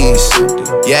empties.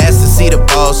 You asked to see the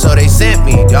ball, so they sent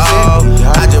me, dawg.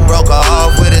 I just broke her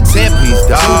off with a 10-piece,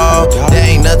 dawg. There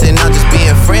ain't nothing, I'm just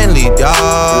being friendly,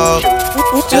 dawg.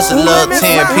 Just a little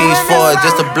 10-piece for it,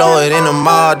 just to blow it in the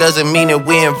mall. Doesn't mean that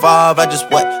we involved. I just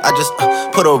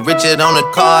put a Richard on the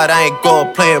card. I ain't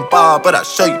going playing ball, but I'll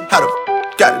show you how to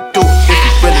gotta do it. If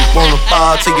you really wanna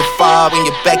fall till you fall when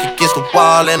you're back against the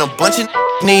wall, and a bunch of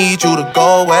need you to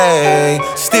go away.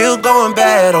 Still going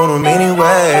bad on them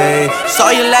anyway. Saw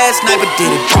you last night, but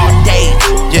did it all day.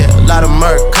 Yeah, a lot of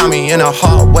murk caught me in a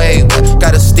hard way.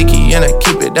 Got a sticky and I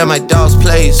keep it at my dog's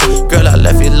place. Girl, I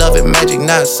left you love it magic,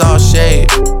 not saw shade.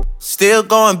 Still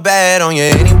going bad on you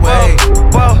anyway.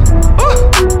 Whoa,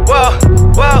 whoa,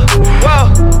 whoa,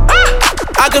 whoa.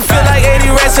 I can feel like 80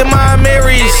 rats in my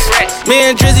Marys. Me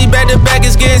and Drizzy back to back,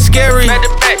 it's getting scary.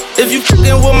 If you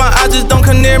fucking with my eyes, just don't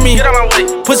come near me.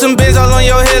 Put some bins all on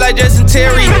your head like Justin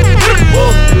Terry.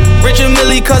 Richard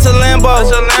Millie cuss a Lambo.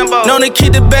 Known to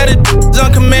keep the better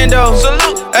on commando.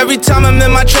 Every time I'm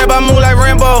in my trap, I move like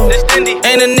Rambo.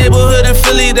 Ain't a neighborhood in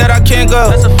Philly that I can't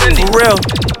go. For real.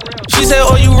 She said,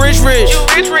 oh, you rich.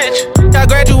 I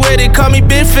graduated, call me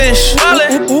Big Fish. I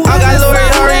got Lori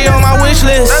Hurry on my wish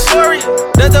list.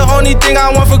 That's the only thing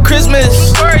I want for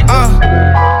Christmas.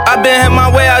 I been had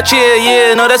my way out here,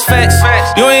 yeah, no, that's facts.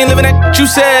 You ain't living that you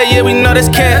said, yeah, we know that's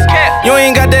cat. You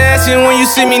ain't got the ass in when you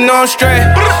see me, no, I'm straight.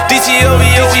 DTOV,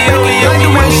 like the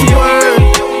way she work,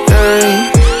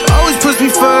 yeah. Always puts me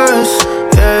first,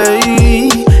 yeah.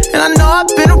 And I know I've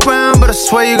been around, but I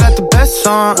swear you got the best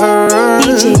on earth.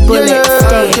 DJ Bullet,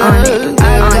 stay on it. I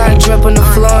got drip on the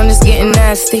floor and it's getting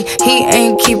nasty. He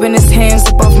ain't keeping his hands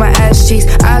up off my ass cheeks.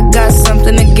 I got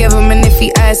something to give him, and if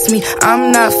he asks me,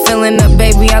 I'm not feeling up,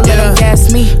 baby, I let him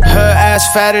gas me. Her ass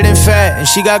fatter than fat, and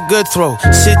she got good throw.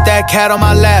 Sit that cat on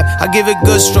my lap, I give it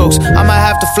good strokes. I might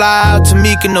have to fly out to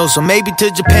Mykonos, or maybe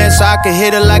to Japan so I can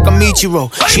hit her like a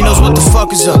Michiro. She knows what the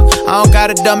fuck is up, I don't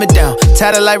gotta dumb it down.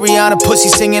 Tatted like Rihanna, pussy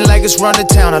singing like it's run to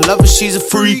town. I love her, she's a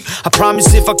freak. I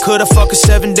promise if I could, I'd fuck her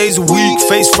 7 days a week.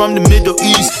 Face from the Middle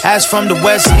East, ass from the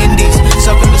West Indies.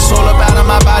 Sucking the soul up out of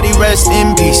my body, rest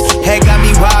in peace. Head got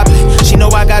me wobbling, she know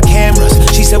I got cameras.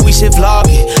 She said we should vlog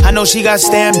it, I know she got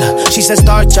stamina. She said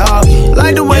start jogging,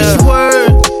 like the way she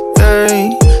work, yeah.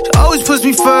 She always puts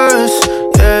me first,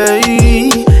 yeah.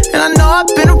 And I know I've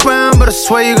been around, but I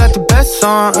swear you got the best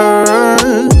on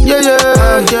earth. Yeah.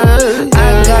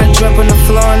 I got drip on the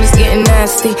floor and it's getting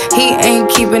nasty. He ain't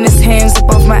keeping his hands up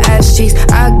off my ass cheeks.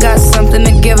 I got something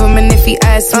to give him, and if he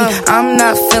asks me, I'm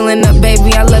not feeling up,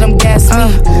 baby, I let him gas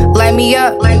me. Light me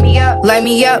up, light me up, light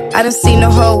me up. I done seen the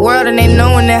whole world and they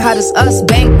knowing that hot as us.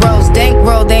 Bankrolls,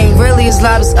 dankroll, they ain't really as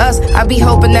loud as us. I be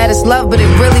hoping that it's love, but it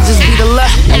really just be the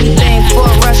luck. Anything for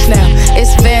a rush now.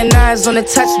 It's Van Nuys on a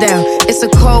touchdown. It's a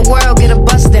cold world, get a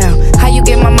bust down. How you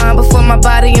get my mind before my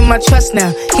body and my trust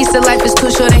now? He said life is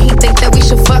too short and he think that we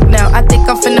should fuck now. I think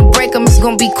I'm finna break him, it's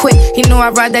gonna be quick. He know I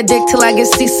ride that dick till I get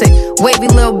seasick. Wavy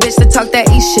little bitch that talk that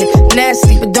E shit.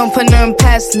 Nasty, but don't put nothing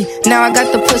past me. Now I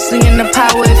got the pussy and the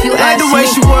power if you ask me. Like the way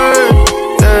she work,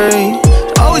 yeah.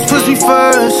 She always puts me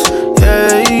first,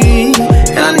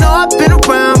 yeah. And I know I've been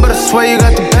around, but I swear you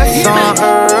got the best on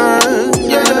earth.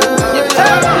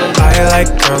 I like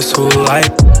girls who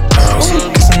like girls.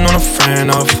 Kissing on a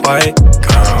friend of white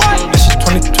girl. And she's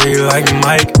 23 like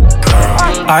Mike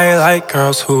girl. I like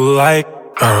girls who like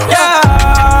girls. Yeah,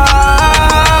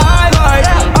 I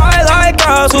like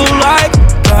girls who like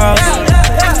girls.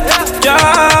 Yeah,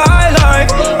 I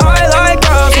like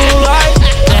girls who like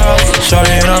girls. Shorty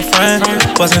and her friends,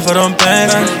 bustin' for them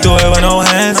bands. Do it with no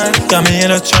hands, got me in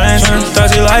a trance.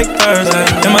 Thirsty like Thursday,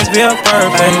 it must be a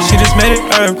birthday. She just made it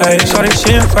earthquake, shorty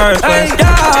she in first place.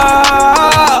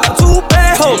 Yeah, two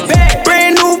bad hoes,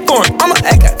 brand new foreign, I'ma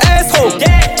act an asshole.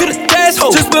 To the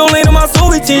threshold, just will lean in my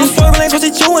soul routine. Struggling, so she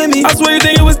chewing me. I swear you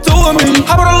think it was two of me.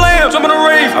 Hop on the lamb, jump in the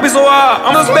rave. I be so high,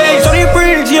 I'm in space. Shorty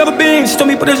free, she have a bean. She told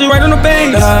me put this shit right on the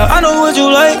base. I know what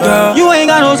you like, girl. You ain't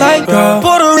got no type, girl.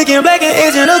 Puerto Rican, black and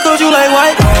Asian, of course you like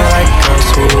white. I like girls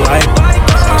who like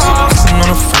girls. Kissing on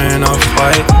a friend off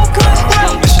white.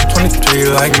 And she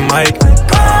 23 like Mike.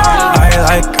 I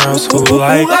like girls who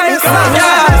like girls. I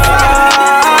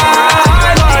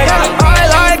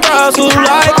like girls who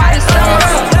like girls.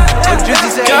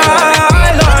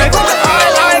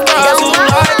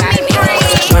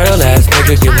 Real ass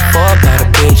nigga, give a fuck about a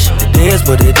bitch. It is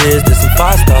what it is, this some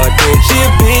 5-star dick. She a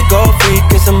big old freak,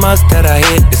 it's a must that I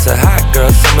hit. It's a hot girl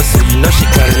summer, so you know she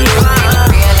got it lit.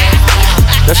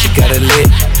 Know she got it lit.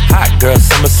 Hot girl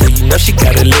summer, so you know she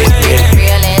got it lit.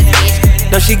 Yeah.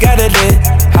 Know she got it lit.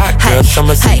 Hot girl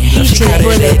summer, so you know she got it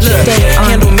lit.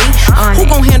 Handle me? Who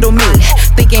gon' handle me?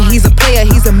 Thinking he's a player,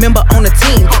 he's a member on the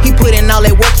team. He put in all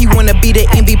that work, he wanna be the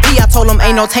MVP. I told him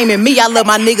ain't no taming me, I love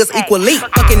my niggas equally.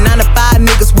 Fucking 9 to 5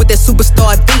 niggas with that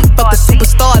superstar deep. Fuck the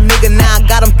superstar nigga, now I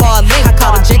got him far link. I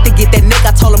called a Jake to get that nigga,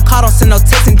 I told him call, don't send no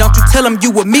text. And don't you tell him you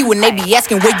with me when they be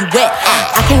asking where you at.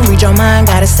 I can't read your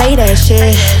mind, gotta say that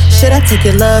shit. Should I take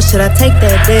your love, should I take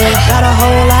that dick? Got a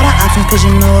whole lot of options, cause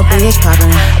you know a bitch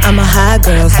poppin'. I'm a high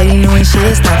girl, so you know ain't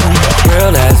shit stoppin'.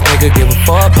 Real ass nigga, give a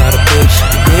fuck about a bitch.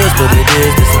 It is what it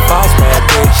is, this a false bad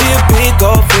bitch. She a big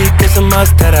old freak, it's a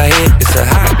must that I hit. It's a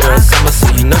hot girl summer, so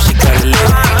you know she got it lit.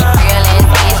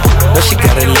 Know she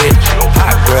got it lit.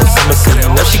 Hot girl summer, so you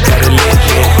know she got it lit.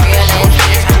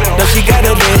 Yeah. Know she got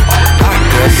it lit. Hot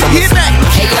girl summer, so you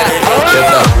know she got it lit. If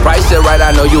the price is right,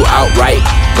 I know you outright.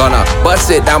 Gonna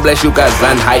bust it down, bless you, cause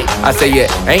I'm hype. I say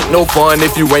it ain't no fun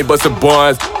if you ain't bustin'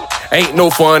 buns. Ain't no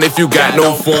fun if you got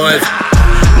no funds.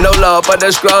 No love for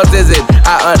the scrubs, is it?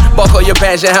 I unbuckle your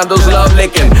pants, your handles, love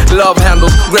licking. Love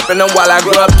handles, gripping them while I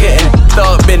grew up getting.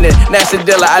 Thug business, nasty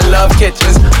dealer, I love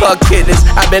kitchens. Fuck kittens,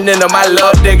 I been into my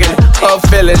love digging. Her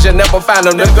feelings, you never find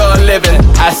them, the girl living.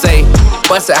 I say,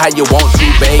 bust it how you want to,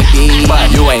 baby.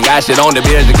 But you ain't got shit on the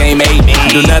bills, you can't make me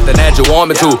do nothing that you want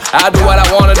me to. I do what I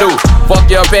wanna do. Fuck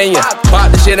your opinion,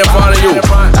 pop the shit in front of you.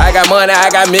 I got money,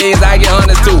 I got millions, I get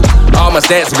hundreds too. All my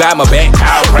stats got my back.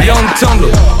 Young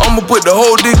Tumblr, I'ma put the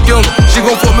whole dick in her. She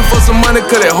gon' fuck me for some money,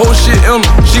 cause that whole shit in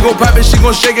her. She gon' pop it, she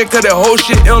gon' shake it, cause that whole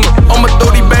shit in her. I'ma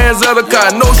throw these bands at her,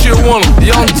 cause I know she want them.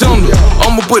 Young Tumblr,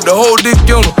 I'ma put the whole dick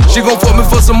in her. She gon' fuck me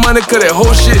for some money, cause that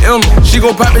whole shit in her. She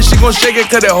gon' pop it, she gon' shake it,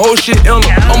 cause that whole shit in her.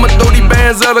 I'ma throw these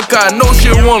bands at her, cause I know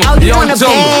she want them. Oh, you Young want a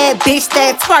bad bitch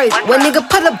that's first. When nigga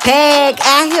put a bag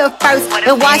out here first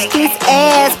and watch this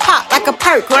ass pop like a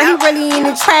perk. Girl, he really in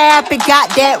the trap and got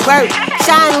that work.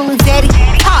 Shine on his daddy,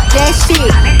 talk that shit.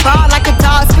 Ball like a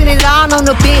dog, spin it all on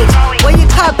the bitch. Where your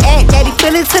cup at, daddy?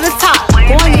 Fill it to the top.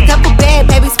 Going in double bag,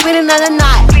 baby, spinning on the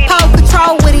knot. Pole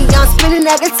control with it, young, spinning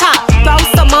at the top. Throw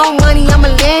some more money,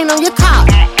 I'ma land on your cop.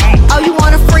 Oh, you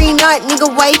want a free nut, nigga,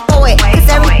 wait for it. Cause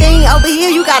everything over here,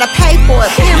 you gotta pay for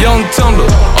it. Young Tumblr,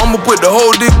 I'ma put the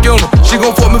whole dick in her. She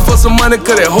gon' fuck me for some money,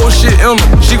 cause that whole shit in her.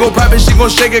 She gon' pop it, she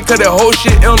gon' shake it, cause that whole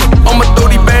shit in her. I'ma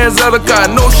throw these bands at her, cause I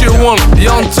know she want them.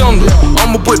 Young Tumblr,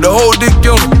 I'ma put the whole dick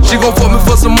in her. She gon' fuck me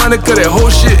for some money, cause that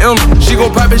whole shit in her. She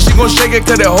gon' pop it, she gon' shake it,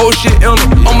 cause that whole shit in her.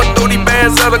 I'ma throw these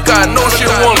bands at her, cause I know she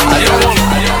want them.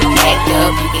 Act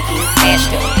up, you can get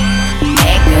smashed up.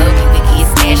 Act up, you can get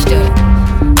smashed up.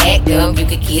 Act up, you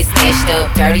can get snatched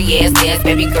up. Dirty ass ass,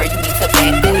 baby girl, you need to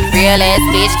back up. Real ass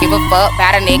bitch, give a fuck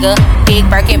about a nigga. Big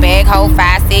Birkin bag, hold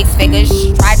 5-6 figures.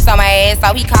 Stripes on my ass,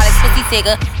 so he call it pussy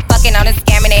tigger. Fucking on a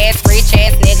scamming ass, rich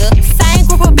ass nigga. Same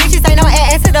group of bitches, ain't no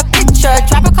ass to the picture.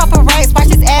 Drop a couple racks, watch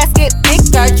his ass get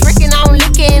bigger. Drinking, I'm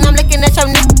licking, I'm looking at your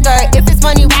nigga. If it's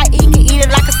money right, he can eat it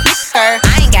like a snicker.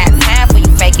 I ain't got time for you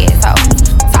fake ass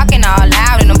hoes. Talking all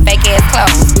loud in them fake ass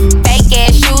clothes. Fake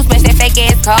ass shoes, match that fake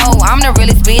ass coat. I'm the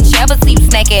realest bitch ever see you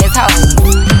snake ass hoes.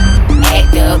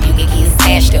 Act up, you can get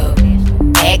snatched up.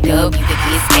 Act up, you can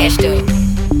get snatched up.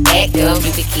 Act up,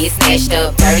 you can get snatched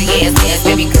up. Dirty ass ass,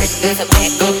 baby girl, you need to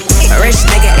back up. A rich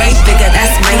nigga, 8 figure,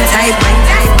 that's my type.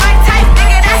 That's my type,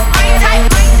 nigga, that's my type.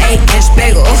 8-inch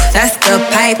bagel, that's the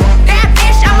pipe. That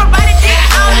bitch, I'ma ride it down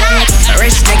all night. A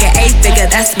rich nigga, 8 figure,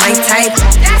 that's my type.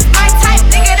 That's my type,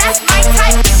 nigga, that's my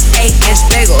type. 8-inch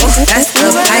bagel, that's the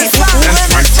pipe.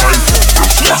 That's my type.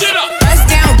 Bust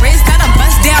down wrist, not a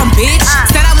bust down bitch.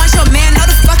 Said I want your man, no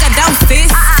the fuck I don't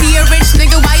sis.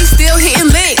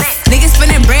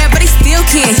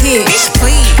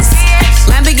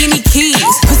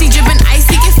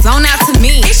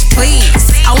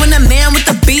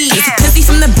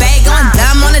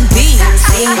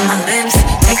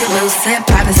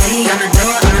 privacy on the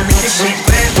door, I'ma make this shit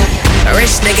grip. A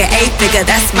rich nigga, 8-figure,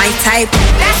 that's my type.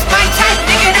 That's my type,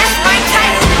 nigga, that's my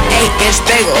type. 8-inch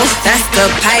bagel, that's the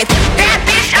pipe. That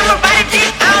bitch, I'ma ride a dick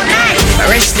all night.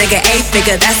 A rich nigga,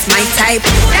 8-figure, that's my type.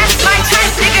 That's my type,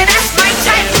 nigga, that's my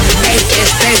type.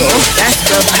 8-inch bagel, that's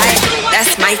the pipe.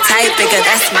 That's my type, nigga,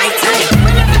 that's my type.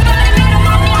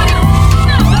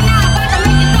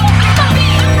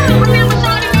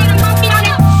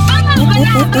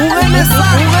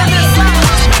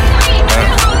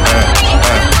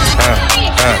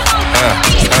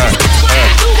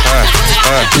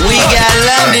 We got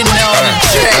London on the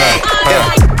track.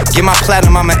 Get my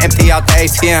platinum, I'ma empty out the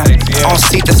ATM. On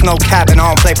seat, there's no cap and I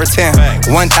don't play pretend.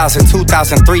 1,000,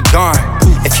 2,000, 3 gone.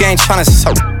 If you ain't tryna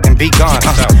so and be gone.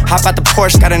 Hop out the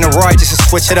Porsche, got in the Roy just to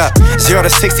switch it up. 0 to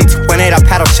 60, 2.8, I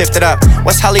paddle shifted up.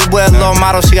 West Hollywood, little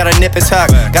model, she got a nip and tuck.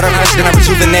 Got her nice, then I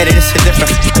rejuvenated, it's a different.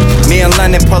 Me in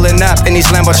London pulling up in these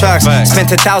Lambo trucks.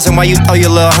 Spent 1,000 while you throw your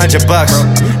little $100.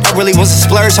 That really was a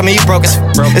splurge, I mean you broke it.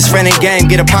 It's renting game,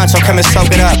 get a poncho, come and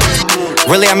soak it up.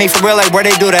 Really, I mean for real, like where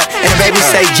they do that? And the babies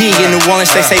say G, in New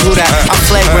Orleans they say who that? I'm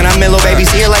flagrant, I'm in little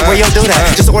baby's ear like where you do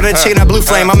that? Just order the chicken at Blue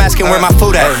Flame, I'm asking where my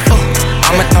food at.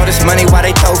 I'ma throw this money while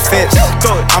they throw fits.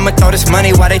 I'ma throw this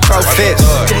money while they throw fits.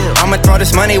 I'ma throw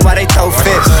this money while they throw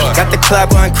fits. Got the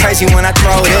club going crazy when I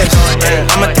throw this.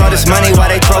 I'ma throw this money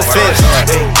while they throw fits.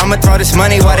 I'ma throw this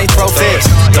money while they throw fits.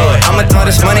 I'ma throw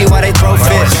this money while they throw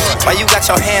fits. Why you got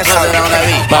your hands out on that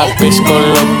beat? My bitch go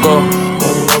loco.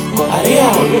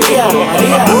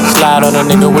 Slide on a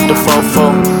nigga with the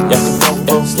fofo. Yeah,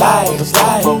 slide.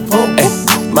 Ay,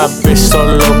 my bitch so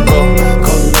loco.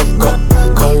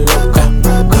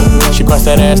 She bust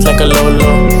that ass like a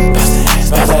Lolo.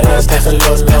 Bust that ass like a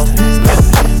Lolo.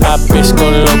 My bitch go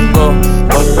loco.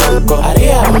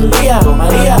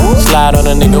 Slide on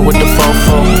a nigga with the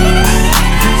fofo.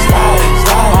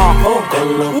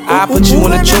 I put you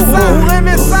in a chokehold.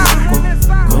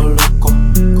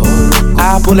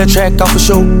 I pull that track off for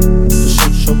show.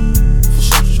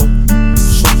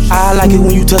 I like it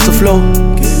when you touch the floor.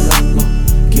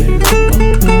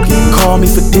 Call me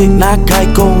for dick, not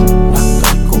Geico.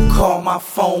 Call my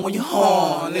phone when you're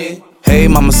horny. Hey,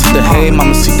 mama, see the hay,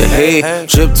 mama, see the hay.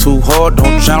 Drip too hard,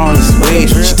 don't drown on this wave.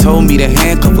 She told me to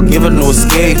handcuff her, give her no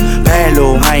escape. Bad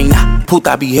little hyena,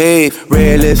 puta behave.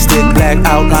 Red lipstick, black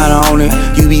outline on it.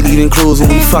 You be leaving clues when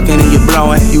we fucking and you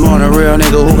blowing. You on a real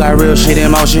nigga who got real shit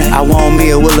in motion. I want me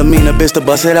a Wilhelmina bitch to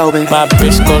bust it open. My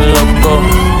bitch go loco.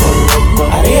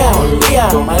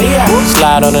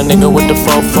 Slide on a nigga with the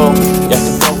fofo.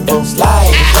 Yeah,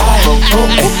 slide.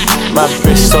 My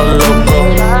bitch so loco.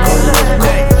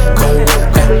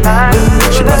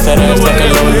 She bust that ass like a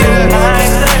Lolo.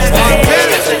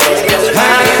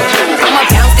 I'ma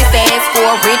bounce this ass for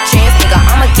a rich ass nigga.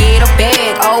 I'ma get a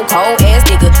bag, old cold ass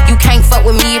nigga. You can't fuck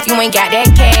with me if you ain't got that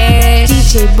cash.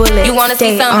 DJ Bullet, you wanna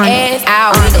see some ass? It.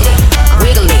 I'll wiggle it,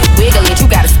 wiggle it, wiggle it.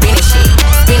 You gotta spin it shit,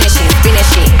 spin it shit, spin it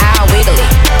shit. I'll wiggle it,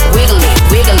 wiggle it,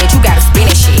 wiggle it. You gotta spin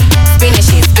it shit, spin it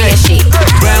shit, spin it shit.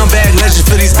 Brown bag legend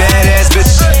for these badass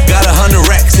bitches. Got 100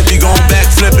 racks if you gon'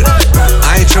 backflip it.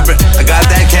 I ain't trippin', I got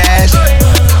that cash.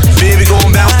 Baby,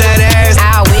 gon' bounce that ass.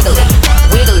 I'll wiggle it,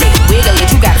 wiggle it, wiggle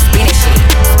it. You gotta spin it shit,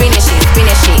 spin it shit, spin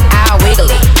it shit. I'll wiggle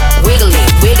it, wiggle it,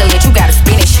 wiggle it. You gotta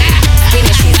spin it shit, spin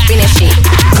it shit, spin it shit.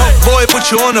 Coke boy,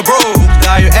 put you on the broke.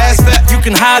 Now your ass fat, you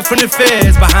can hide from the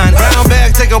feds. Behind brown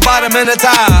bag, take a bottom and a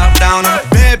top down.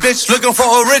 Bad bitch looking for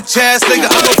a rich ass nigga.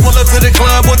 I'ma pull up to the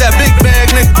club with that big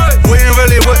bag, nigga. We ain't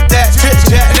really with that chit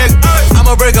chat, nigga.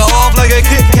 I'ma break her off like a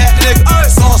Kit Kat, nigga.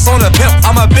 Sauce on the pimp,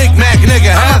 I'm a Big Mac,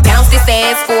 nigga. I'ma bounce this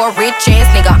ass for a rich ass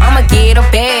nigga. I'ma get a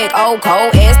bag, old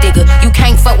cold ass nigga. You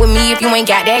can't fuck with me if you ain't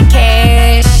got that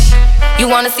cash. You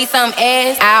wanna see some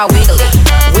ass? I'll wiggle it,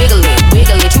 wiggle it,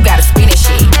 wiggle it. You gotta spin it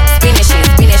shit, spin it shit,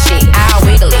 spin it shit. I'll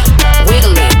wiggle it,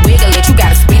 wiggle it, wiggle it. You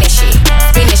gotta spin it shit,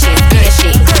 spin it shit, spin it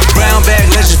shit. Brown bag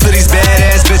legend for these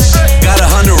badass bitches. Got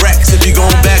 100 racks if you gon'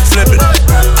 backflip it.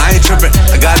 I ain't trippin',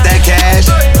 I got that cash.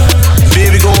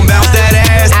 Baby, gon' bounce that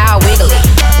ass. I'll wiggle it,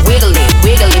 wiggle it,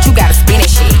 wiggle it. You gotta spin it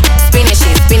shit, spin it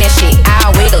shit, spin it shit.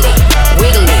 I'll wiggle it,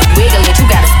 wiggle it, wiggle it. You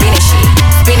gotta spin it shit,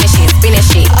 spin it shit, spin it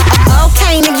shit.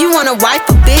 Okay, nigga, you wanna wife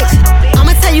a bitch?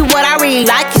 I'ma tell you what I really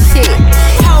like and shit.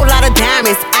 Whole lot of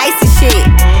diamonds, icy shit.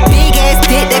 Big ass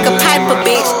dick that can pipe a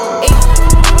bitch.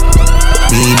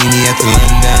 Me at the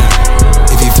London.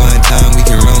 If you find time, we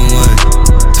can run one.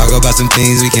 Talk about some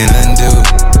things we can undo.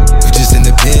 You just in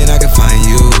the pen, I can find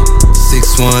you.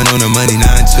 6'1" on the money,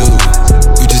 9'2".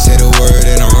 You just say the word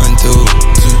and I run to.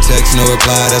 2 texts, no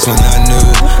reply, that's when I knew.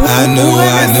 I knew.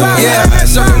 Yeah,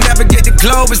 so you never get the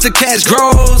globe as the cash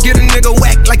grows. Get a nigga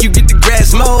whack like you get the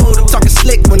grass mowed. I'm talking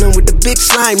slick when I'm with the big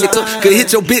slime, nigga. Could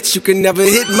hit your bitch, you can never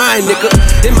hit mine, nigga.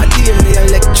 In my DNA,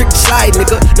 electric slide,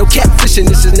 nigga. No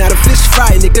catfishing, this is not a fish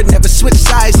fry, nigga. Never switch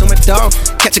sides on my dog.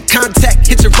 Catch a contact,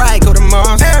 hit your ride, go to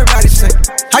Mars. Everybody say,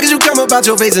 how could you come about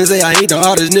your face and say I ain't the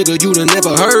hardest nigga you done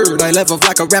never heard? I left off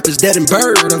like a rapper's dead and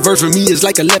bird. A verse for me is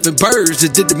like 11 birds.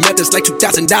 Just did the math, it's like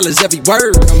 $2,000 every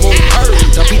word. I'm on the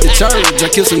purge, I beat the church. I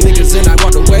killed some niggas and I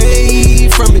walked away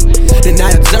from it. Then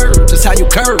I observed just how you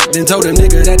curved and told a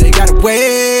nigga that they gotta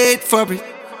wait for it.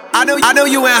 I know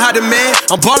you ain't hot, man.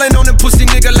 I'm ballin' on them pussy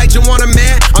nigga like you want a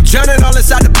man. I'm drowning all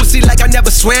inside the pussy like I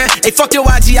never swam. Hey, fuck your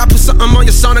IG, I put something on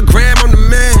your sonogram. I'm the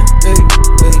man. Hey.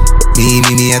 Meet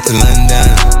me at the London.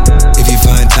 If you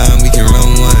find time, we can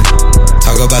run one.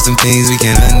 Talk about some things we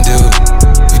can undo.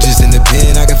 You just in the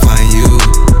pen, I can find you.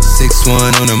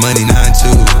 6'1" on the money,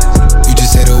 9'2". You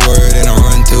just say the word and I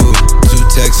run through. 2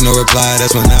 texts, no reply,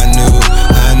 that's when I knew.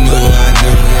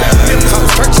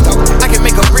 I can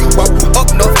make a brick walk, up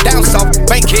north, down south,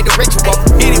 bank hit the rich walk.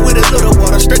 Hit it with a little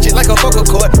water, stretch it like a vocal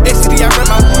cord. XCD, I run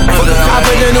my I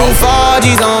put the new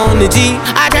 4G's on the G.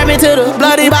 I trap into the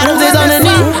bloody bottoms is on the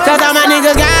knee. Cause all my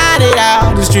niggas got it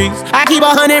out the streets. I keep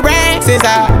 100 racks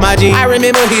inside my jeans. I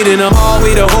remember hitting the hall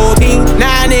with the whole team.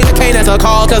 Now a nigga can't answer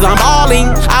call cause I'm balling.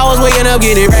 I was waking up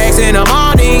getting racks in the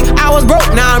morning. I was broke,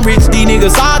 now I'm rich, these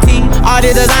niggas salty. All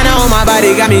the designer on my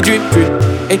body got me drip, drip.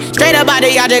 Ay, straight up out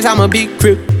the objects, I'm a big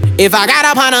crip. If I got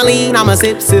up on a lean, I'm a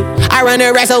sip, sip. I run the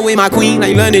racks up with my queen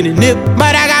like London and Nip.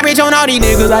 But I got rich on all these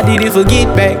niggas, I didn't forget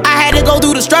back. I had to go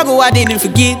through the struggle, I didn't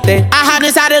forget that. I hopped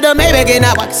inside of the Maybach and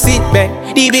now I can sit back.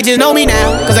 These bitches know me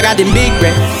now, cause I got them big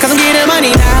racks. Cause I'm getting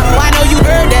money now, I know you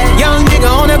heard that. Young nigga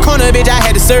on the corner, bitch, I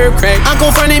had to serve crack. Uncle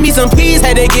fronted me some peas,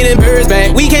 had to get them birds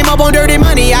back. We came up on dirty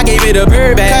money, I gave it a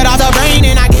bird back. Cut off the brain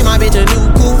and I gave my bitch a new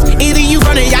coupe. Either you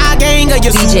from the y'all gang or you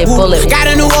DJ Bullet. Got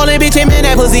a New Orleans bitch and man,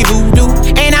 that pussy voodoo.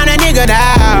 Ain't on a nigga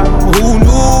now, who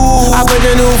knew? I put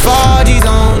the new 4G's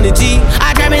on the G.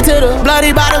 I trap into the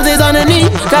bloody bottoms is on the knee.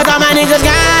 Cause all my niggas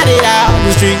got it out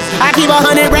the streets. I keep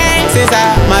 100 racks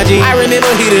inside my jeans. I remember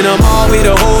hitting them all with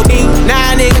the whole team. Now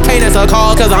a nigga can't answer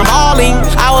call cause I'm balling.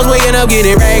 I was waking up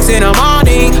getting racks in the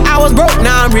morning. I was broke,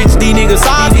 now I'm rich, these niggas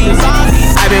salty.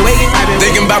 I've been waiting,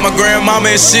 thinking about my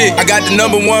grandmama and shit. I got the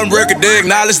 #1 record, they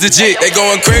acknowledge the jit. They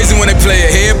going crazy when they play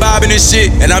it, head bobbing and shit.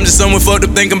 And I'm just someone fucked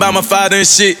up thinking about my father and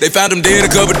shit. They found him dead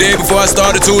a couple days before I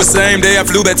started to the same day I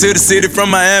flew back to the city from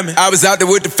Miami. I was out there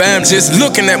with the fam, just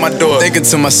looking at my door, thinking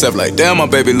to myself like, damn, my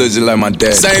baby looks just like my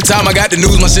dad. Same time I got the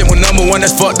news, my shit went #1,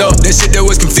 that's fucked up. That shit that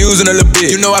was confusing a little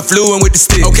bit. You know I flew in with the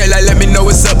stick. Okay, like let me know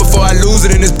what's up before I lose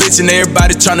it in this bitch. And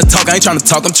everybody tryna talk, I ain't tryna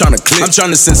talk, I'm tryna click. I'm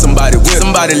tryna send somebody with.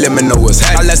 Somebody let me know what's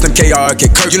happening. I last them KR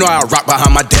get Kirk. You know I rock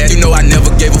behind my dad. You know I never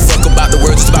gave a fuck about the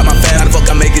world, just about my fam. How the fuck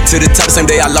I make it to the top? The same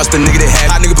day I lost a nigga that had.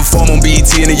 Hot nigga perform on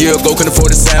BET in a year ago, couldn't afford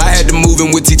the sound. I had to move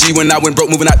in with TG when I went broke,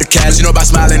 moving out the cash. You know about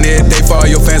smiling every day for all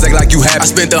your fans, act like you happy. I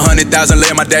spent 100,000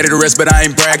 laying my daddy to rest, but I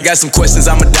ain't brag. I got some questions,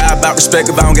 I'ma die about respect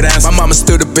if I don't get answers. My mama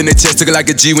stood up in the chest, took it like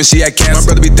a G when she had cancer.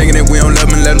 My brother be thinking that we don't love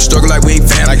him and let him struggle like we ain't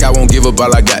fam. Like I won't give up,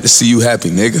 all I got to see you happy,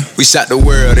 nigga. We shot the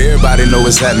world, everybody know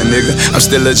what's happening, nigga. I'm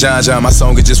still a John John, my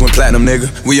song it just went platinum, nigga.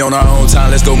 We on our own time,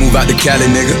 let's go move out to Cali,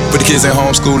 nigga. Put the kids in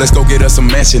homeschool, let's go get us a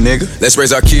mansion, nigga. Let's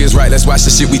raise our kids right, let's watch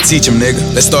the shit we teach them, nigga.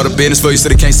 Let's start a business for you so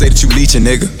they can't say that you leeching,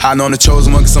 nigga. Hiding on the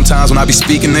chosen one, cause sometimes when I be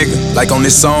speaking, nigga, like on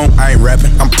this song, I ain't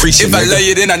rapping, I'm preaching, if nigga. I love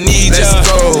you, then I need ya. Let's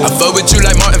go. I fuck with you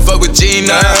like Martin fuck with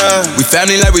Gina. We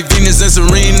family like we Venus and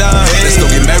Serena. Let's go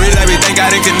get married like we thank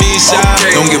God in Kanisha.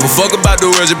 Don't give a fuck about the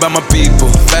words about my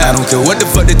people. I don't care what the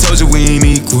fuck they told you, we ain't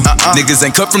equal. Niggas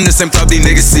ain't cut from the same club, these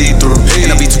niggas see through.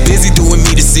 And I be too busy doing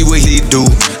me to see what he do,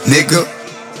 nigga.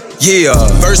 Yeah,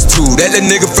 verse 2, that little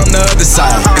nigga from the other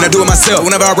side. And I do it myself,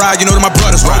 whenever I ride, you know that my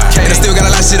brothers ride. And I still got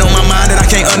a lot of shit on my mind that I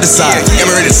can't undecide. I'm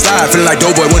ready to slide, feeling like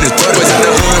Doughboy when his brothers out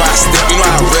the hood. You know how I step, you know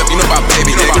how I rep, you know about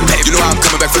baby, nigga. You know how I'm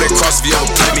coming back for that cross if you ever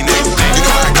play me, nigga. You know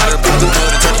how I got up out the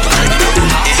mud and touch the crazy, nigga.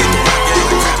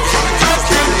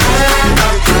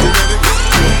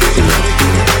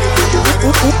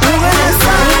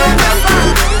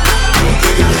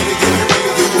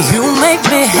 You make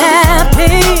me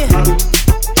happy.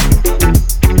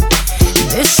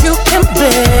 This you can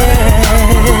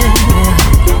bear.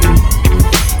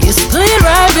 You split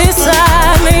right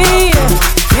beside me,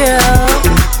 yeah,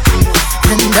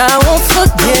 and I won't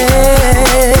forget.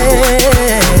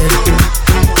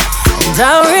 And I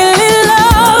really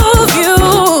love you.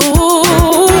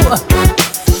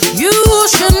 You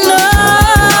should know.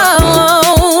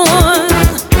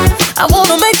 I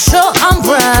wanna make sure I'm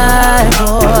right,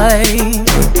 boy,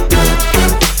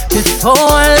 before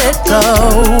I let go.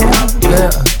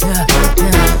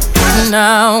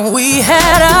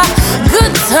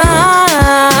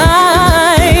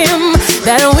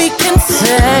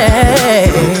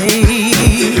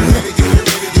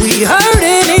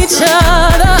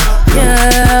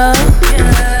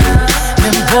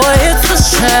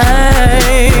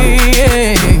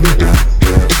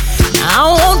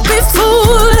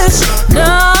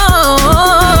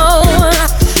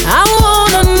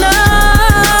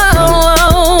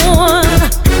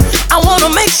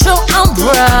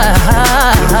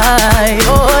 high,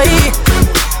 boy,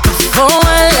 before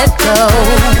I let go.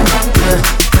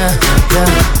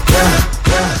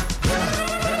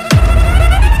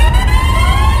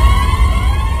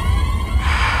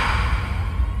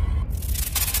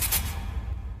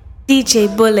 DJ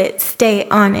Bullet, stay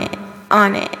on it,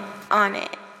 on it, on it,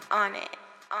 on it,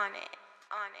 on it.